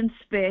 he couldn't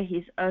spare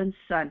his own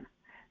son.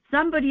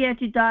 Somebody had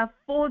to die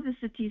for the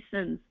city's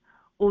sins,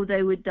 or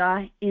they would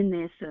die in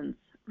their sins.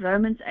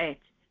 Romans 8.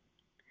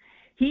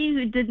 He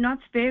who did not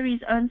spare his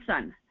own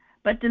son,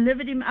 but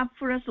delivered him up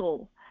for us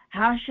all,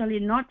 how shall he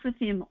not with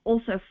him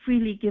also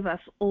freely give us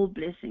all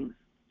blessings?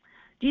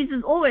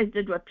 Jesus always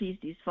did what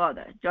pleased his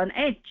Father. John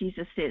 8,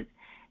 Jesus says,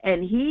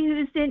 and he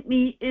who sent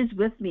me is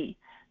with me.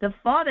 The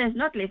Father has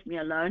not left me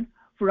alone,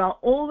 for I'll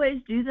always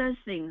do those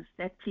things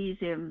that please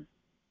him.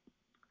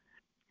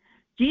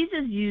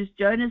 Jesus used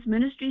Jonah's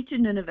ministry to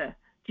Nineveh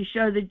to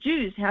show the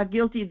Jews how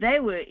guilty they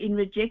were in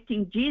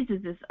rejecting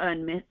Jesus'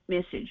 own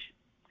message.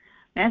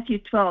 Matthew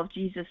 12,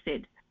 Jesus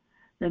said,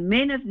 the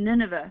men of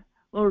Nineveh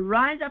will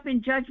rise up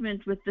in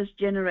judgment with this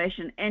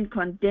generation and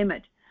condemn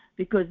it,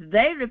 because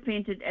they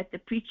repented at the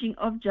preaching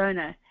of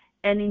Jonah,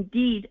 and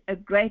indeed a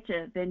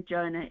greater than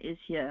Jonah is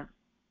here.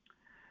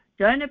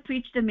 Jonah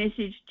preached a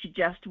message to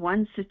just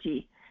one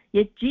city,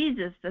 yet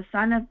Jesus, the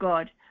Son of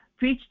God,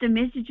 preached a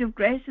message of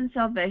grace and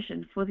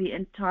salvation for the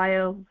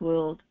entire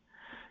world.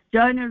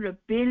 Jonah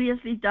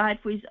rebelliously died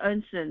for his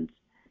own sins,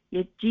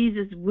 yet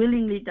Jesus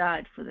willingly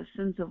died for the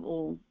sins of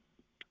all.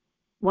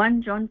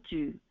 1 John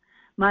 2,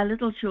 my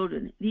little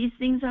children, these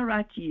things I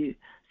write to you,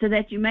 so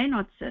that you may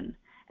not sin.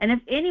 And if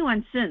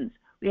anyone sins,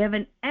 we have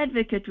an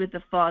advocate with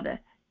the Father,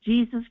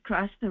 Jesus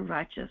Christ the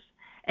righteous.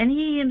 And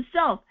he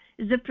himself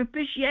is the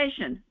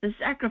propitiation, the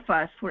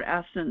sacrifice for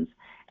our sins,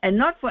 and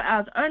not for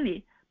ours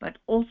only, but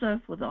also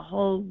for the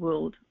whole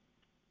world.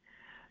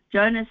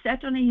 Jonah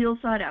sat on a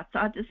hillside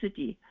outside the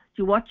city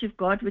to watch if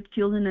God would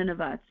kill the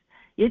Ninevites.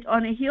 Yet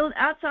on a hill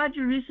outside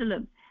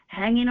Jerusalem,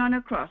 hanging on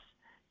a cross,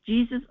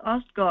 Jesus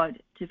asked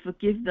God to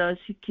forgive those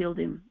who killed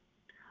him.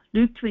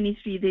 Luke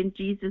 23, then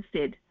Jesus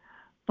said,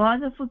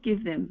 Father,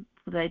 forgive them,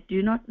 for they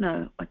do not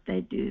know what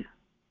they do.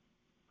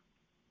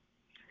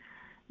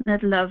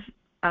 That love,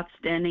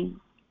 outstanding.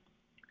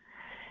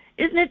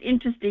 Isn't it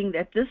interesting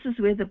that this is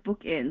where the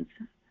book ends?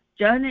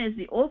 Jonah is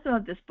the author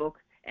of this book,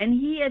 and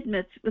he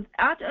admits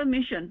without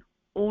omission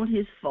all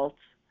his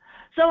faults.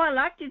 So I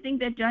like to think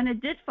that Jonah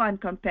did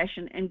find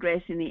compassion and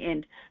grace in the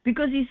end,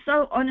 because he's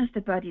so honest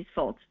about his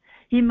faults.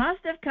 He must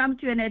have come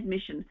to an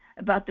admission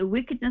about the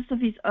wickedness of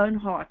his own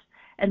heart,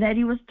 and that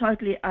he was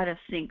totally out of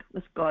sync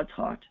with God's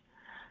heart.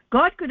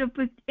 God could have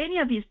picked any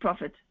of his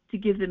prophets to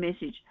give the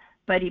message,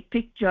 but he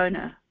picked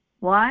Jonah.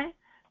 Why?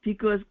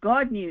 Because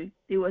God knew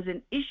there was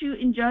an issue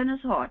in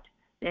Jonah's heart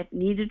that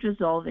needed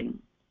resolving.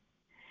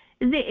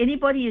 Is there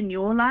anybody in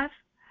your life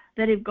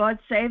that if God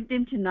saved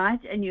them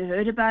tonight and you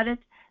heard about it,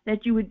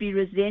 that you would be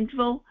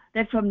resentful,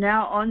 that from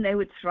now on they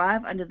would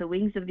thrive under the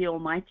wings of the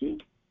Almighty?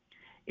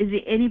 Is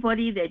there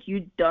anybody that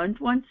you don't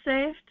want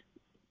saved?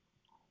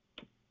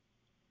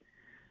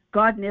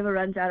 God never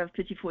runs out of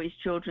pity for his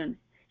children.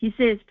 He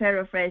says,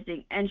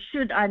 paraphrasing, and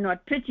should I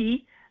not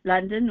pity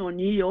London or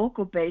New York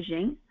or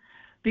Beijing?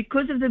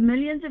 Because of the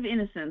millions of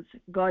innocents,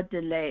 God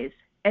delays.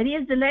 And he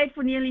has delayed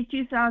for nearly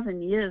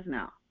 2,000 years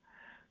now.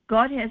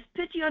 God has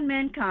pity on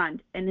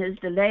mankind and has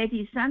delayed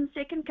his Son's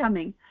second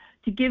coming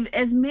to give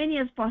as many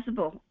as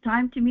possible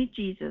time to meet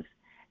Jesus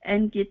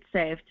and get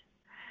saved.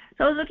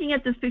 So I was looking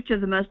at this picture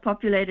of the most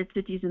populated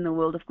cities in the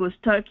world. Of course,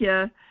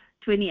 Tokyo,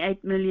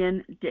 28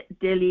 million,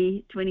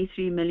 Delhi,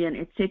 23 million,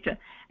 etc.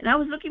 And I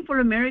was looking for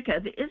America.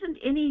 There isn't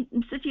any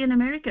city in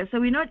America, so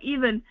we're not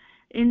even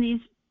in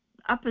these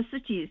upper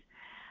cities.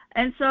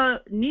 And so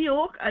New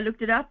York, I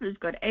looked it up, it's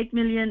got 8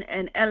 million,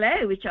 and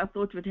LA, which I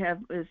thought would have,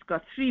 has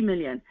got 3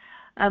 million.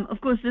 Of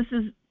course, this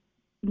is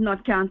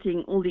not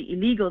counting all the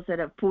illegals that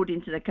have poured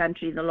into the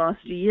country in the last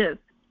 3 years.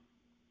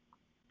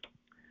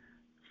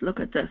 Let's look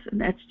at this, and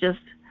that's just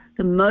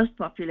the most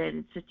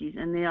populated cities,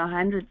 and there are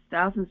hundreds,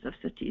 thousands of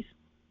cities.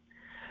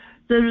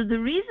 So the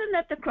reason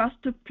that the cross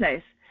took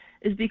place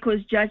is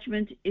because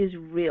judgment is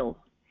real.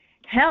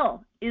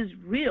 Hell is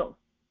real.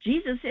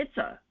 Jesus said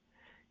so.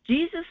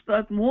 Jesus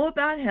spoke more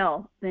about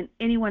hell than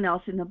anyone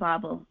else in the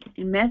Bible.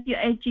 In Matthew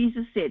 8,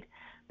 Jesus said,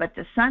 but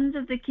the sons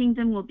of the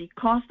kingdom will be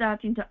cast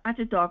out into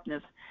utter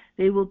darkness.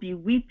 There will be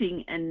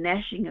weeping and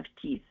gnashing of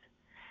teeth.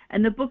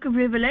 And the book of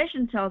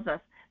Revelation tells us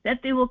that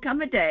there will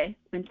come a day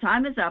when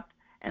time is up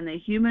and the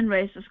human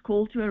race is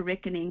called to a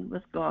reckoning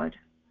with God.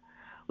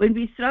 When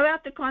we throw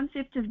out the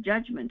concept of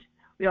judgment,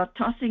 we are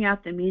tossing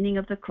out the meaning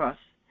of the cross.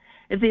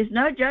 If there's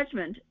no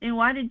judgment, then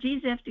why did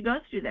Jesus have to go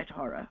through that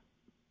horror?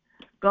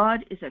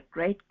 God is a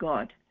great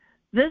God.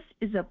 This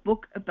is a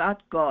book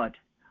about God.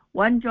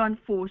 1 John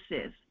 4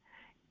 says,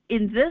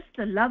 in this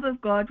the love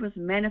of God was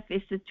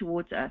manifested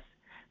towards us,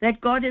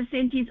 that God has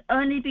sent his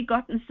only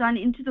begotten Son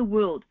into the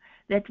world,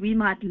 that we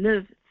might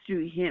live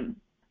through him.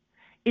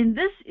 In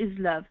this is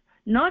love,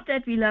 not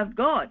that we loved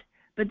God,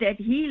 but that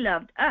he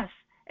loved us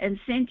and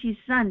sent his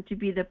Son to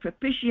be the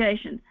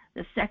propitiation,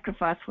 the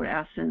sacrifice for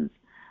our sins.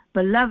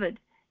 Beloved,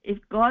 if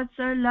God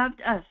so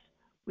loved us,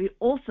 we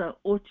also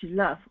ought to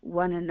love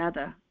one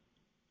another.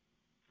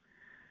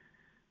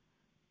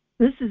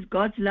 This is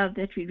God's love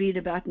that we read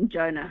about in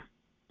Jonah.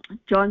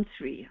 John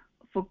 3,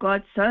 for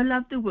God so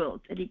loved the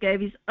world that he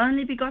gave his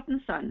only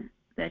begotten Son,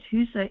 that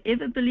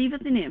whosoever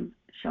believeth in him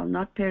shall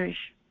not perish,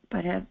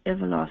 but have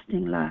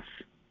everlasting life.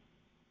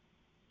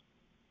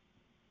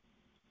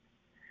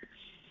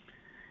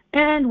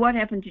 And what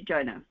happened to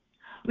Jonah?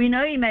 We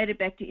know he made it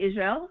back to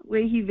Israel,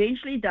 where he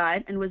eventually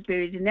died and was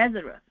buried in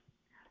Nazareth.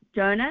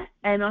 Jonah,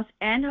 Amos,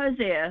 and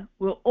Hosea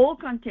were all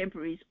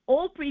contemporaries,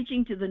 all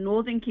preaching to the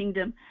northern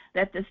kingdom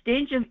that the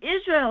stench of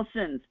Israel's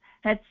sins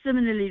had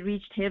similarly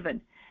reached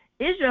heaven.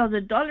 Israel's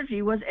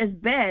idolatry was as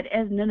bad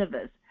as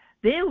Nineveh's.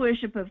 Their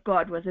worship of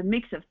God was a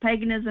mix of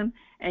paganism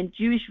and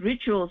Jewish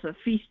rituals of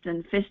feasts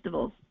and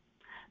festivals.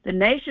 The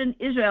nation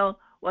Israel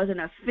was an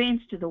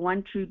offense to the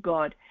one true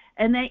God,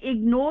 and they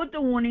ignored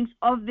the warnings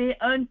of their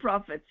own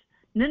prophets.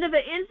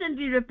 Nineveh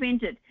instantly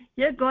repented.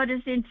 Here God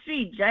has sent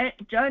three,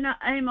 Jonah,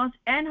 Amos,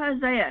 and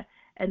Hosea,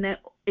 and they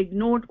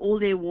ignored all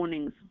their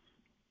warnings.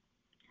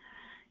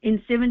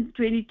 In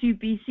 722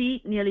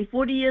 BC, nearly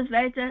 40 years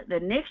later, the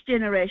next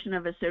generation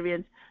of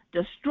Assyrians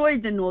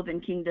destroyed the northern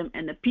kingdom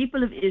and the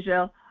people of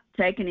Israel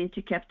taken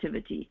into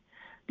captivity.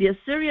 The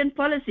Assyrian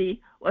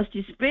policy was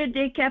to spread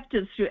their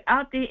captives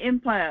throughout their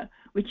empire,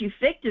 which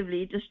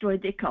effectively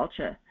destroyed their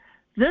culture.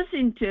 This,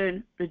 in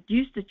turn,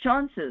 reduced the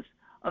chances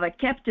of a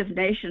captive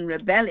nation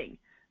rebelling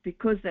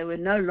because they were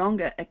no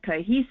longer a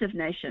cohesive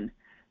nation.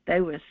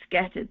 They were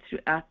scattered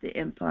throughout the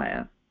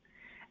empire.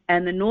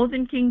 And the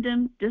northern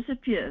kingdom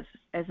disappears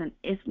as an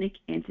ethnic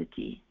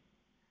entity.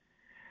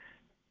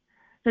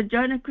 So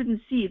Jonah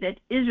couldn't see that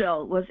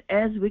Israel was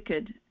as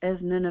wicked as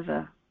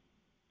Nineveh.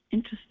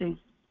 Interesting.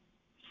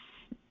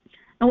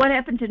 And what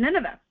happened to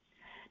Nineveh?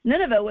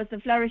 Nineveh was the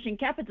flourishing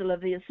capital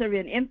of the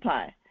Assyrian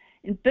Empire.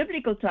 In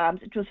biblical times,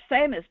 it was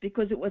famous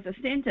because it was a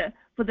center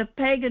for the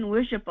pagan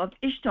worship of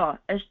Ishtar,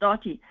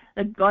 Astarte,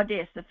 the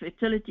goddess, the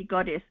fertility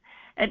goddess.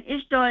 And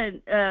Ishtar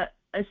and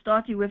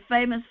Astarte were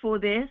famous for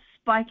their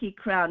spiky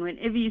crown.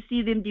 Whenever you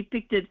see them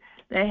depicted,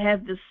 they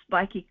have this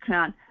spiky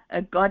crown,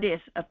 a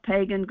goddess, a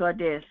pagan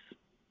goddess.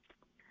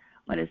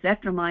 What does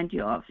that remind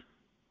you of?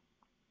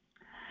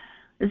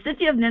 The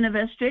city of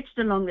Nineveh stretched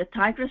along the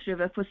Tigris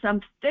River for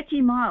some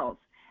 30 miles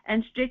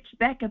and stretched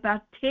back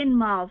about 10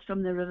 miles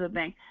from the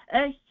riverbank.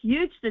 A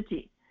huge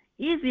city,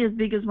 easily as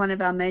big as one of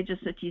our major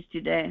cities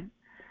today.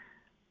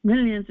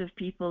 Millions of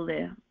people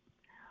there.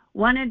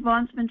 One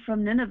advancement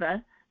from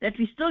Nineveh that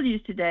we still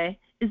use today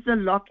is the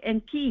lock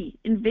and key,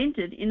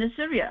 invented in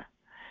Assyria.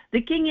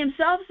 The king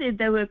himself said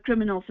they were a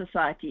criminal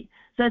society,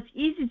 so it's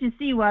easy to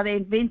see why they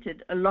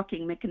invented a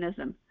locking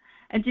mechanism.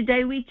 And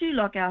today we too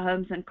lock our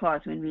homes and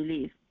cars when we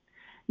leave.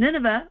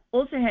 Nineveh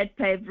also had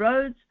paved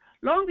roads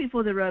long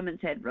before the Romans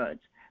had roads.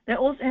 They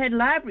also had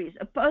libraries,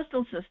 a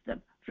postal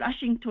system,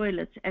 flushing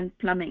toilets, and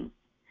plumbing.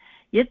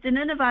 Yet the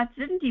Ninevites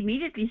didn't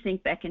immediately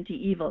sink back into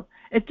evil.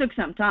 It took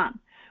some time.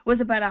 It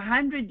was about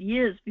 100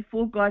 years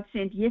before God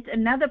sent yet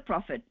another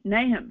prophet,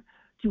 Nahum,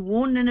 to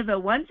warn Nineveh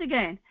once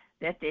again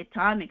that their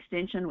time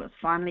extension was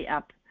finally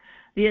up.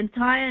 The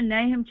entire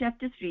Nahum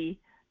chapter 3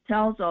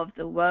 tells of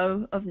the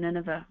woe of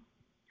Nineveh.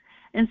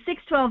 In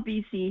 612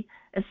 BC,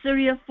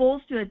 Assyria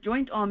falls to a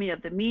joint army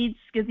of the Medes,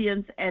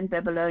 Scythians, and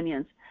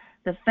Babylonians.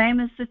 The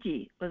famous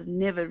city was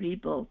never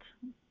rebuilt.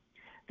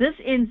 This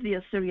ends the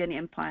Assyrian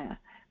Empire,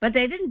 but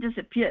they didn't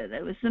disappear.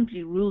 They were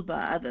simply ruled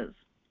by others.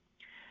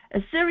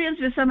 Assyrians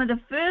were some of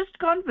the first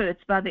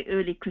converts by the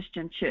early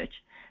Christian church.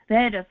 They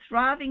had a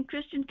thriving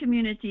Christian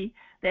community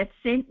that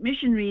sent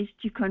missionaries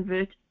to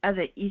convert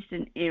other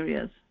eastern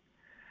areas.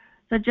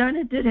 So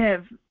Jonah did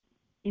have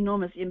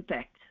enormous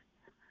impact.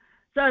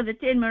 So the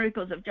 10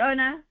 miracles of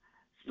Jonah: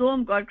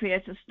 storm, God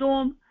creates a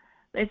storm.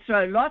 They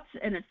throw lots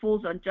and it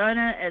falls on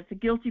Jonah as the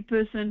guilty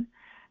person.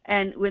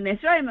 And when they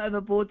throw him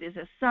overboard, there's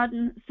a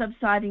sudden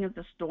subsiding of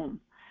the storm.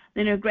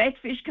 Then a great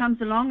fish comes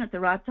along at the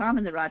right time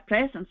in the right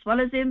place and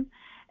swallows him.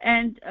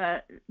 And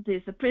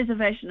there's the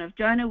preservation of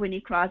Jonah when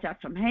he cries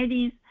out from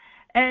Hades.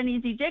 And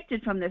he's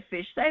ejected from the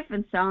fish, safe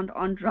and sound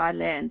on dry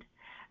land.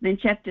 And then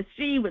chapter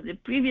 3, with the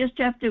previous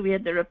chapter, we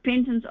had the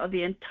repentance of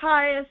the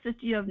entire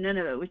city of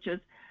Nineveh, which was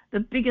the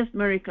biggest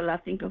miracle, I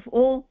think, of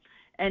all.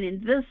 And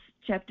in this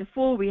chapter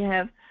 4, we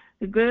have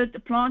the gourd, the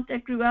plant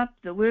that grew up,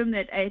 the worm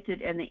that ate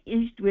it, and the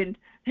east wind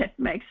that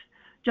makes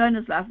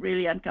Jonah's life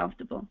really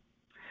uncomfortable.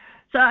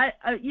 So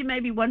you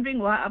may be wondering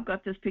why I've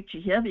got this picture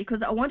here,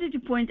 because I wanted to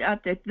point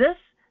out that this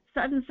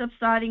sudden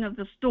subsiding of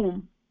the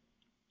storm,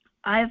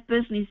 I have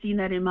personally seen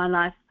that in my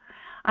life.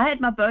 I had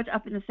my boat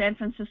up in the San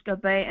Francisco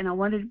Bay, and I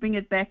wanted to bring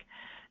it back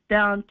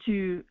down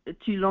to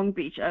Long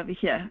Beach over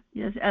here.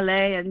 Yes,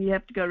 LA, and you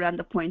have to go around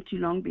the point to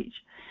Long Beach.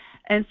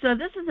 And so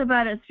this is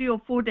about a 3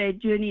 or 4 day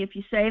journey if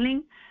you're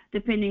sailing,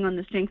 depending on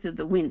the strength of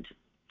the wind.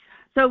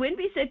 So when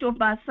we set off,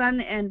 my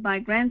son and my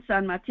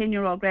grandson, my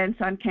 10-year-old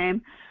grandson,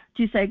 came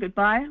to say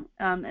goodbye,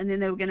 and then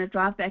they were going to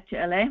drive back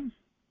to LA.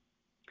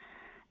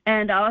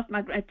 And I asked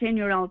my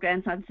 10-year-old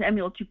grandson,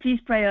 Samuel, to please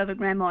pray over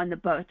Grandma in the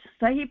boat.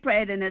 So he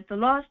prayed, and at the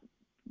last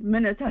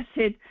minute I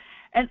said,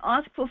 and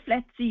ask for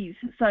flat seas.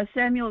 So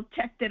Samuel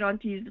tacked that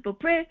onto his little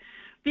prayer.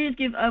 Please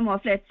give Omar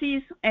flat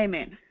seas.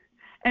 Amen.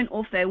 And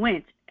off they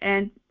went.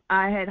 And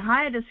I had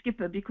hired a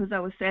skipper because I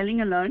was sailing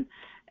alone,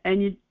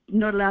 and you're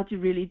not allowed to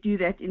really do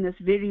that in this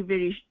very,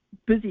 very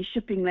busy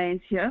shipping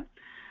lanes here.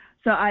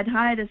 So I'd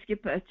hired a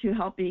skipper to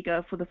help me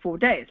go for the 4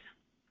 days.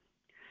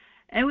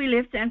 And we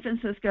left San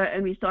Francisco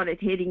and we started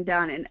heading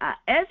down. And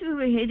as we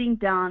were heading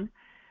down,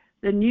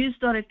 the news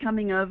started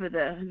coming over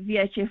the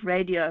VHF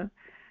radio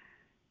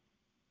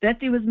that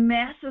there was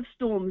massive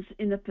storms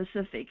in the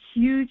Pacific,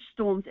 huge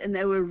storms, and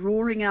they were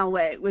roaring our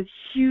way with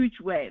huge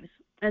waves.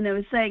 And they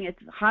were saying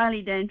it's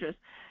highly dangerous.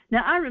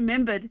 Now, I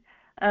remembered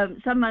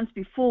some months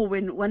before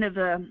when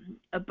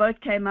a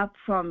boat came up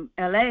from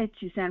LA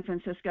to San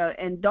Francisco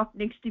and docked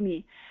next to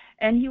me.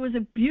 And he was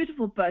a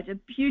beautiful boat, a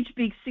huge,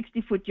 big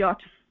 60-foot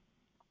yacht,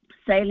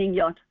 sailing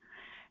yacht.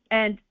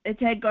 And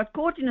it had got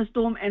caught in a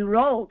storm and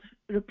rolled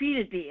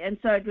repeatedly, and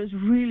so it was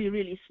really,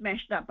 really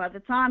smashed up. By the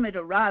time it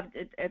arrived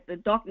at the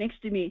dock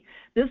next to me,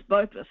 this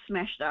boat was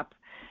smashed up,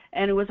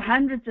 and it was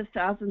hundreds of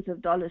thousands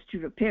of dollars to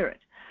repair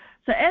it.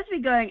 So as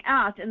we're going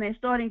out and they're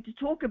starting to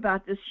talk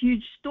about this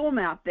huge storm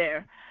out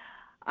there,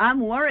 I'm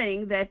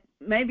worrying that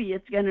maybe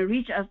it's going to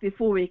reach us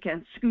before we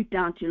can scoot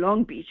down to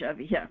Long Beach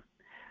over here.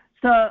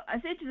 So I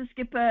said to the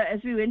skipper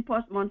as we went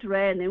past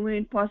Monterey and then we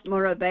went past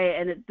Morro Bay,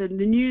 and the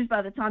news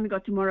by the time we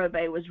got to Morro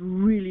Bay was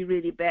really,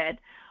 really bad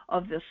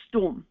of the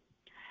storm.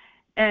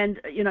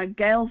 And,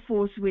 gale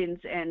force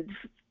winds and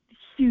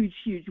huge,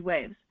 huge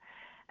waves.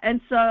 And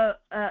so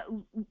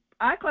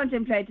I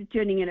contemplated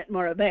turning in at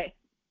Morro Bay.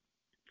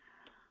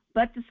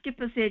 But the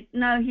skipper said,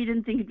 no, he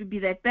didn't think it would be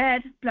that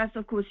bad. Plus,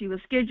 of course, he was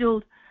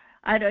scheduled.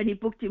 I'd only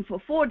booked him for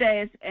 4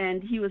 days,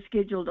 and he was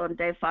scheduled on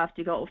day 5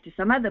 to go off to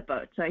some other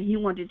boat. So he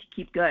wanted to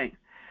keep going.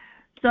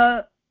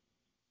 So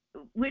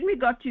when we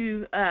got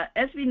to,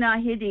 as we're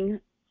now heading,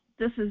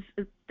 this is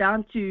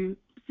down to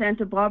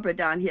Santa Barbara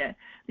down here,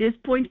 there's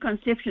Point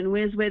Conception,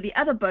 where the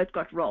other boat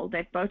got rolled.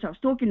 That boat I was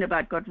talking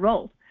about got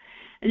rolled.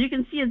 And you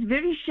can see it's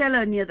very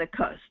shallow near the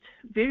coast,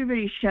 very,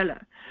 very shallow.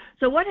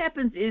 So what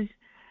happens is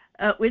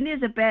when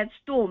there's a bad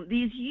storm,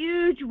 these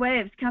huge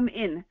waves come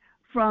in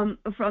from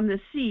the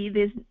sea.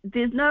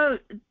 There's no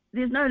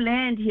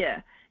land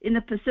here in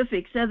the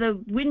Pacific, so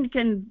the wind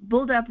can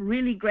build up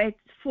really great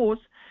force,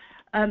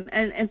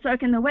 and so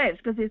can the waves,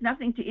 because there's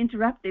nothing to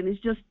interrupt them.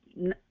 It's just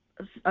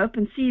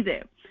open sea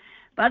there.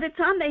 By the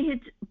time they hit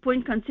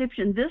Point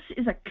Conception, this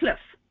is a cliff,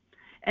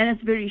 and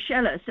it's very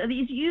shallow. So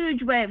these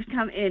huge waves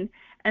come in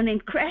and then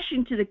crash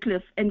into the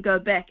cliff and go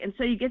back, and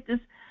so you get this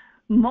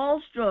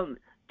maelstrom,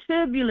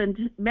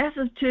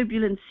 massive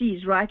turbulent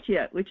seas right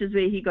here, which is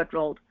where he got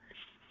rolled.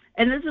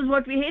 And this is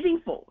what we're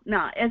heading for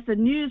now, as the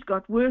news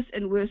got worse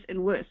and worse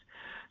and worse.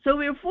 So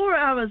we're 4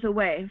 hours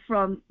away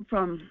from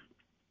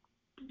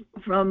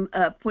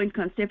Point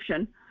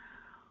Conception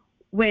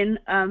when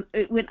I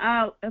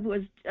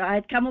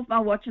had come off my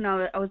watch and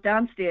I was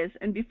downstairs.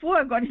 And before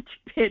I got into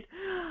bed,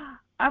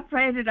 I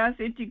prayed and I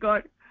said to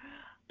God,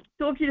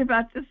 talking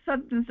about the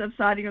sudden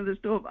subsiding of the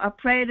storm, I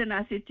prayed and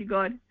I said to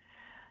God,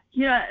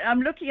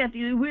 I'm looking at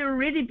you. We're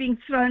already being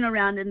thrown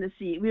around in the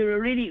sea.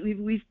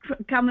 We've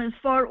come as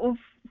far off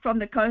from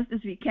the coast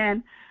as we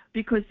can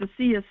because the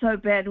sea is so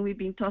bad and we've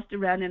been tossed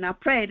around. And I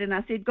prayed and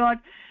I said, God,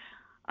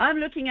 I'm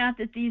looking out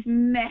at these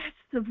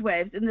massive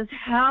waves and this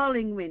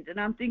howling wind, and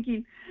I'm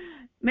thinking,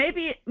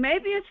 maybe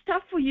it's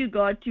tough for you,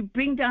 God, to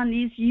bring down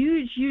these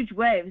huge, huge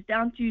waves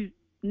down to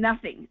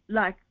nothing,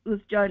 like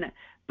with Jonah.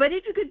 But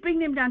if you could bring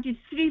them down to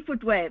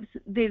 3-foot waves,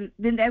 then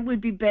that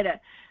would be better.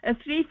 A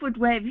 3-foot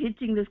wave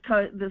hitting this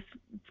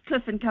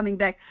cliff and coming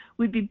back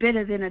would be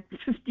better than a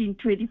 15,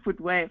 20-foot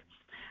wave.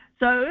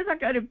 So as I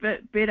go to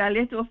bed, I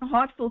let off a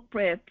heartfelt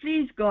prayer.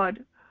 Please,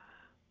 God,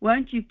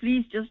 won't you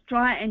please just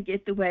try and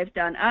get the wave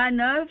down? I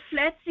know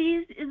flat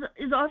seas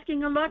is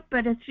asking a lot,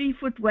 but a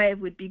 3-foot wave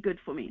would be good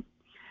for me.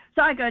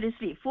 So I go to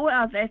sleep. 4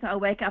 hours later, I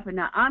wake up, and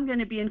now I'm going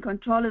to be in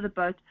control of the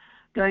boat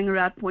going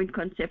around Point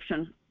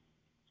Conception.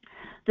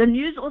 The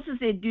news also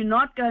said, do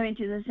not go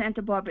into the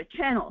Santa Barbara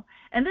Channel.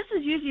 And this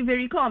is usually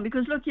very calm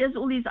because, look, here's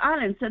all these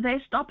islands, so they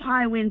stop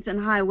high winds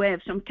and high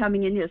waves from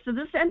coming in here. So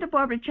the Santa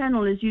Barbara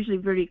Channel is usually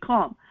very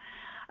calm.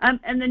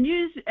 And the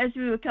news, as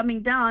we were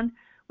coming down,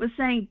 was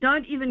saying,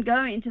 don't even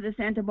go into the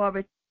Santa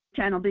Barbara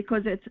Channel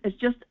because it's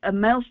just a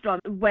maelstrom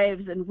of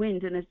waves and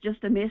wind, and it's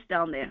just a mess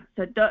down there.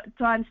 So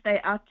try and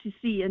stay out to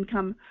sea and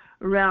come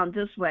around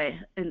this way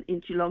and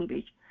into Long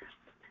Beach.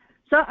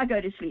 So I go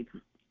to sleep.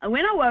 And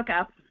when I woke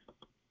up,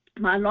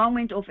 my alarm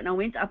went off and I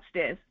went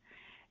upstairs.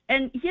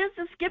 And here's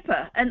the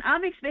skipper. And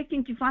I'm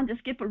expecting to find the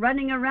skipper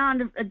running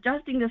around,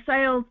 adjusting the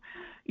sails,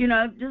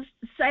 just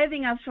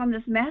saving us from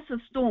this massive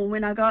storm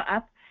when I go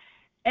up.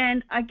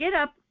 And I get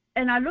up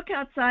and I look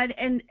outside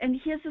and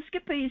here's the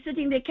skipper. He's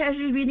sitting there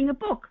casually reading a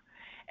book.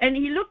 And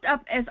he looked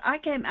up as I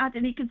came out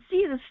and he could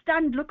see the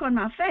stunned look on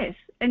my face.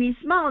 And he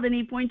smiled and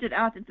he pointed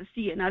out at the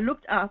sea. And I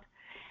looked out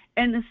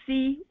and the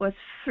sea was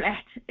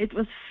flat. It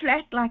was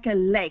flat like a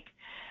lake.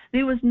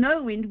 There was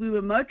no wind. We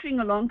were motoring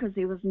along because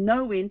there was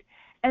no wind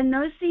and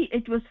no sea.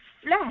 It was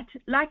flat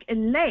like a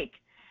lake.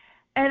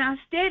 And I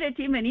stared at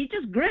him and he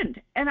just grinned.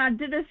 And I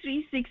did a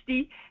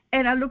 360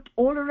 and I looked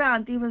all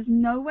around. There was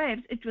no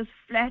waves. It was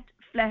flat,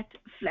 flat,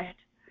 flat.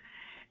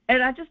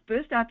 And I just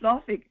burst out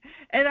laughing.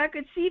 And I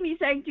could see me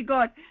saying to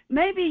God,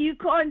 maybe you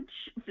can't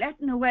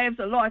flatten the waves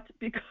a lot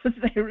because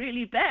they're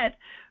really bad.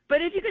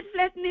 But if you could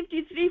flatten them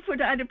to 3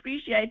 foot, I'd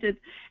appreciate it.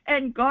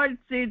 And God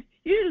said,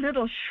 you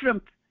little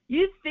shrimp.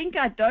 You think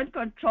I don't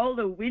control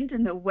the wind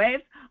and the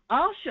waves?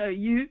 I'll show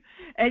you.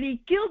 And he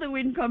killed the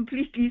wind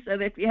completely so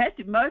that we had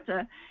to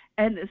motor,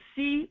 and the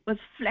sea was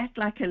flat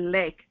like a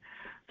lake.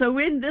 So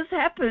when this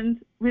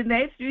happened, when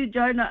they threw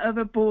Jonah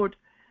overboard,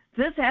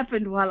 this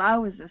happened while I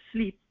was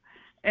asleep,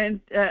 and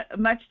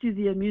much to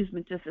the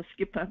amusement of the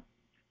skipper.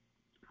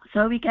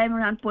 So we came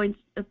around Point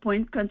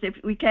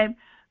Conception. We came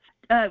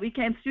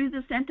through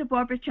the Santa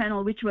Barbara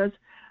Channel, which was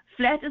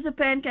flat as a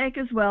pancake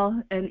as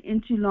well, and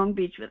into Long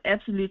Beach with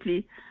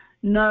absolutely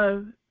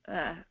no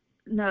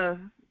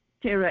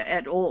terror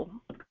at all.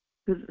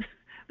 Because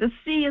the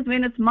sea is,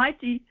 when it's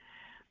mighty,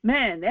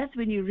 man, that's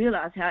when you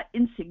realize how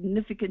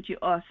insignificant you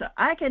are. So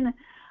I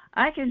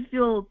can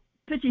feel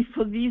pity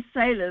for these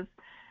sailors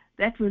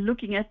that were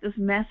looking at this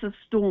massive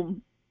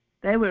storm.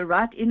 They were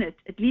right in it.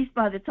 At least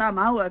by the time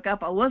I woke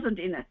up, I wasn't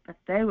in it, but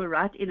they were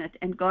right in it.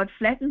 And God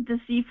flattened the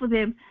sea for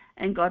them,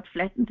 and God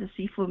flattened the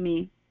sea for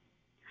me.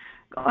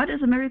 God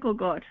is a miracle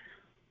God.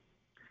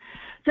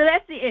 So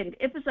that's the end.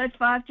 Episode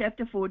 5,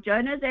 chapter 4.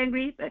 Jonah is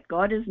angry, but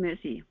God is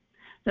mercy.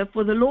 So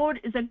for the Lord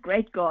is a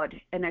great God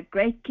and a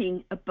great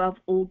King above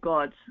all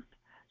gods.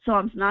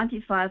 Psalms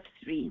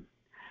 95:3.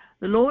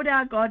 The Lord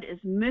our God is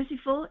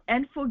merciful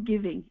and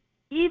forgiving,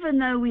 even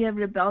though we have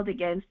rebelled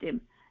against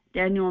him.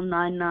 Daniel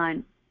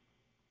 9:9.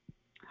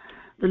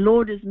 The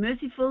Lord is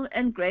merciful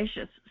and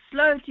gracious,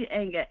 slow to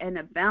anger and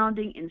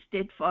abounding in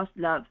steadfast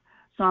love.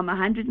 Psalm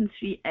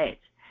 103:8.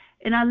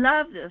 And I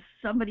love this.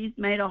 Somebody's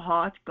made a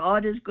heart.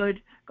 God is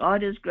good.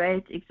 God is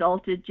great,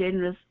 exalted,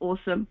 generous,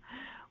 awesome,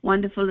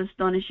 wonderful,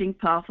 astonishing,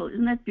 powerful.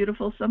 Isn't that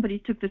beautiful? Somebody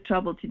took the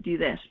trouble to do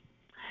that.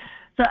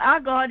 So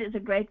our God is a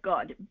great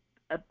God,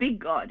 a big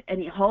God, and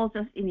he holds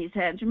us in his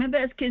hands. Remember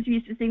as kids we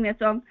used to sing that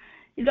song,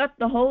 he's got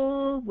the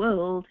whole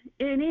world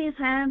in his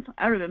hands.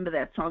 I remember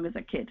that song as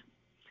a kid.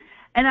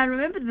 And I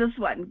remember this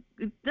one.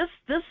 This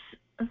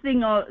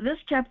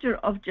chapter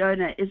of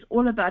Jonah is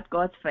all about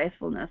God's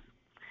faithfulness.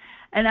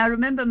 And I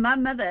remember my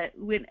mother,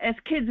 as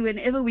kids,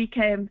 whenever we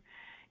came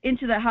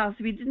into the house,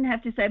 we didn't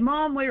have to say,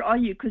 Mom, where are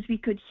you? Because we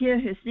could hear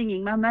her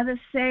singing. My mother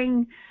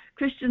sang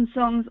Christian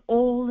songs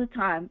all the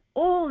time.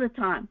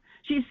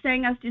 She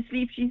sang us to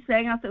sleep. She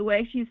sang us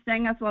awake. She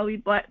sang us while we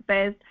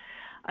bathed.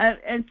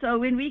 And so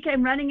when we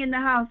came running in the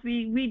house,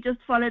 we just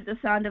followed the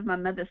sound of my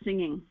mother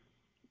singing.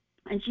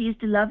 And she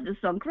used to love the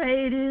song,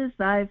 Great is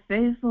thy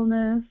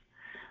faithfulness,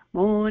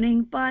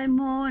 morning by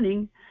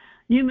morning,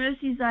 new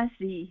mercies I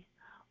see.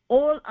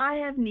 All I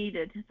have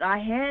needed, thy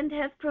hand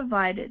hath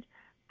provided.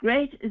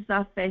 Great is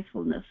thy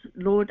faithfulness,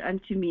 Lord,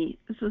 unto me.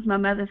 This was my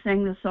mother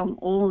sang the song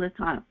all the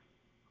time.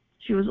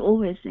 She was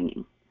always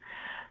singing.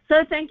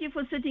 So thank you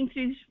for sitting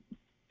through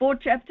 4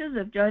 chapters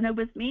of Jonah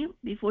with me.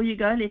 Before you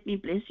go, let me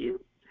bless you.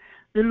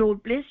 The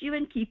Lord bless you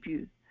and keep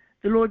you.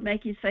 The Lord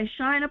make his face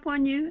shine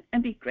upon you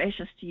and be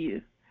gracious to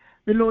you.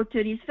 The Lord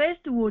turn his face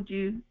toward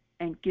you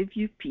and give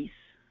you peace.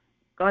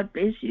 God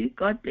bless you.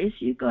 God bless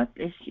you. God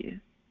bless you.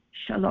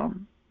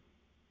 Shalom.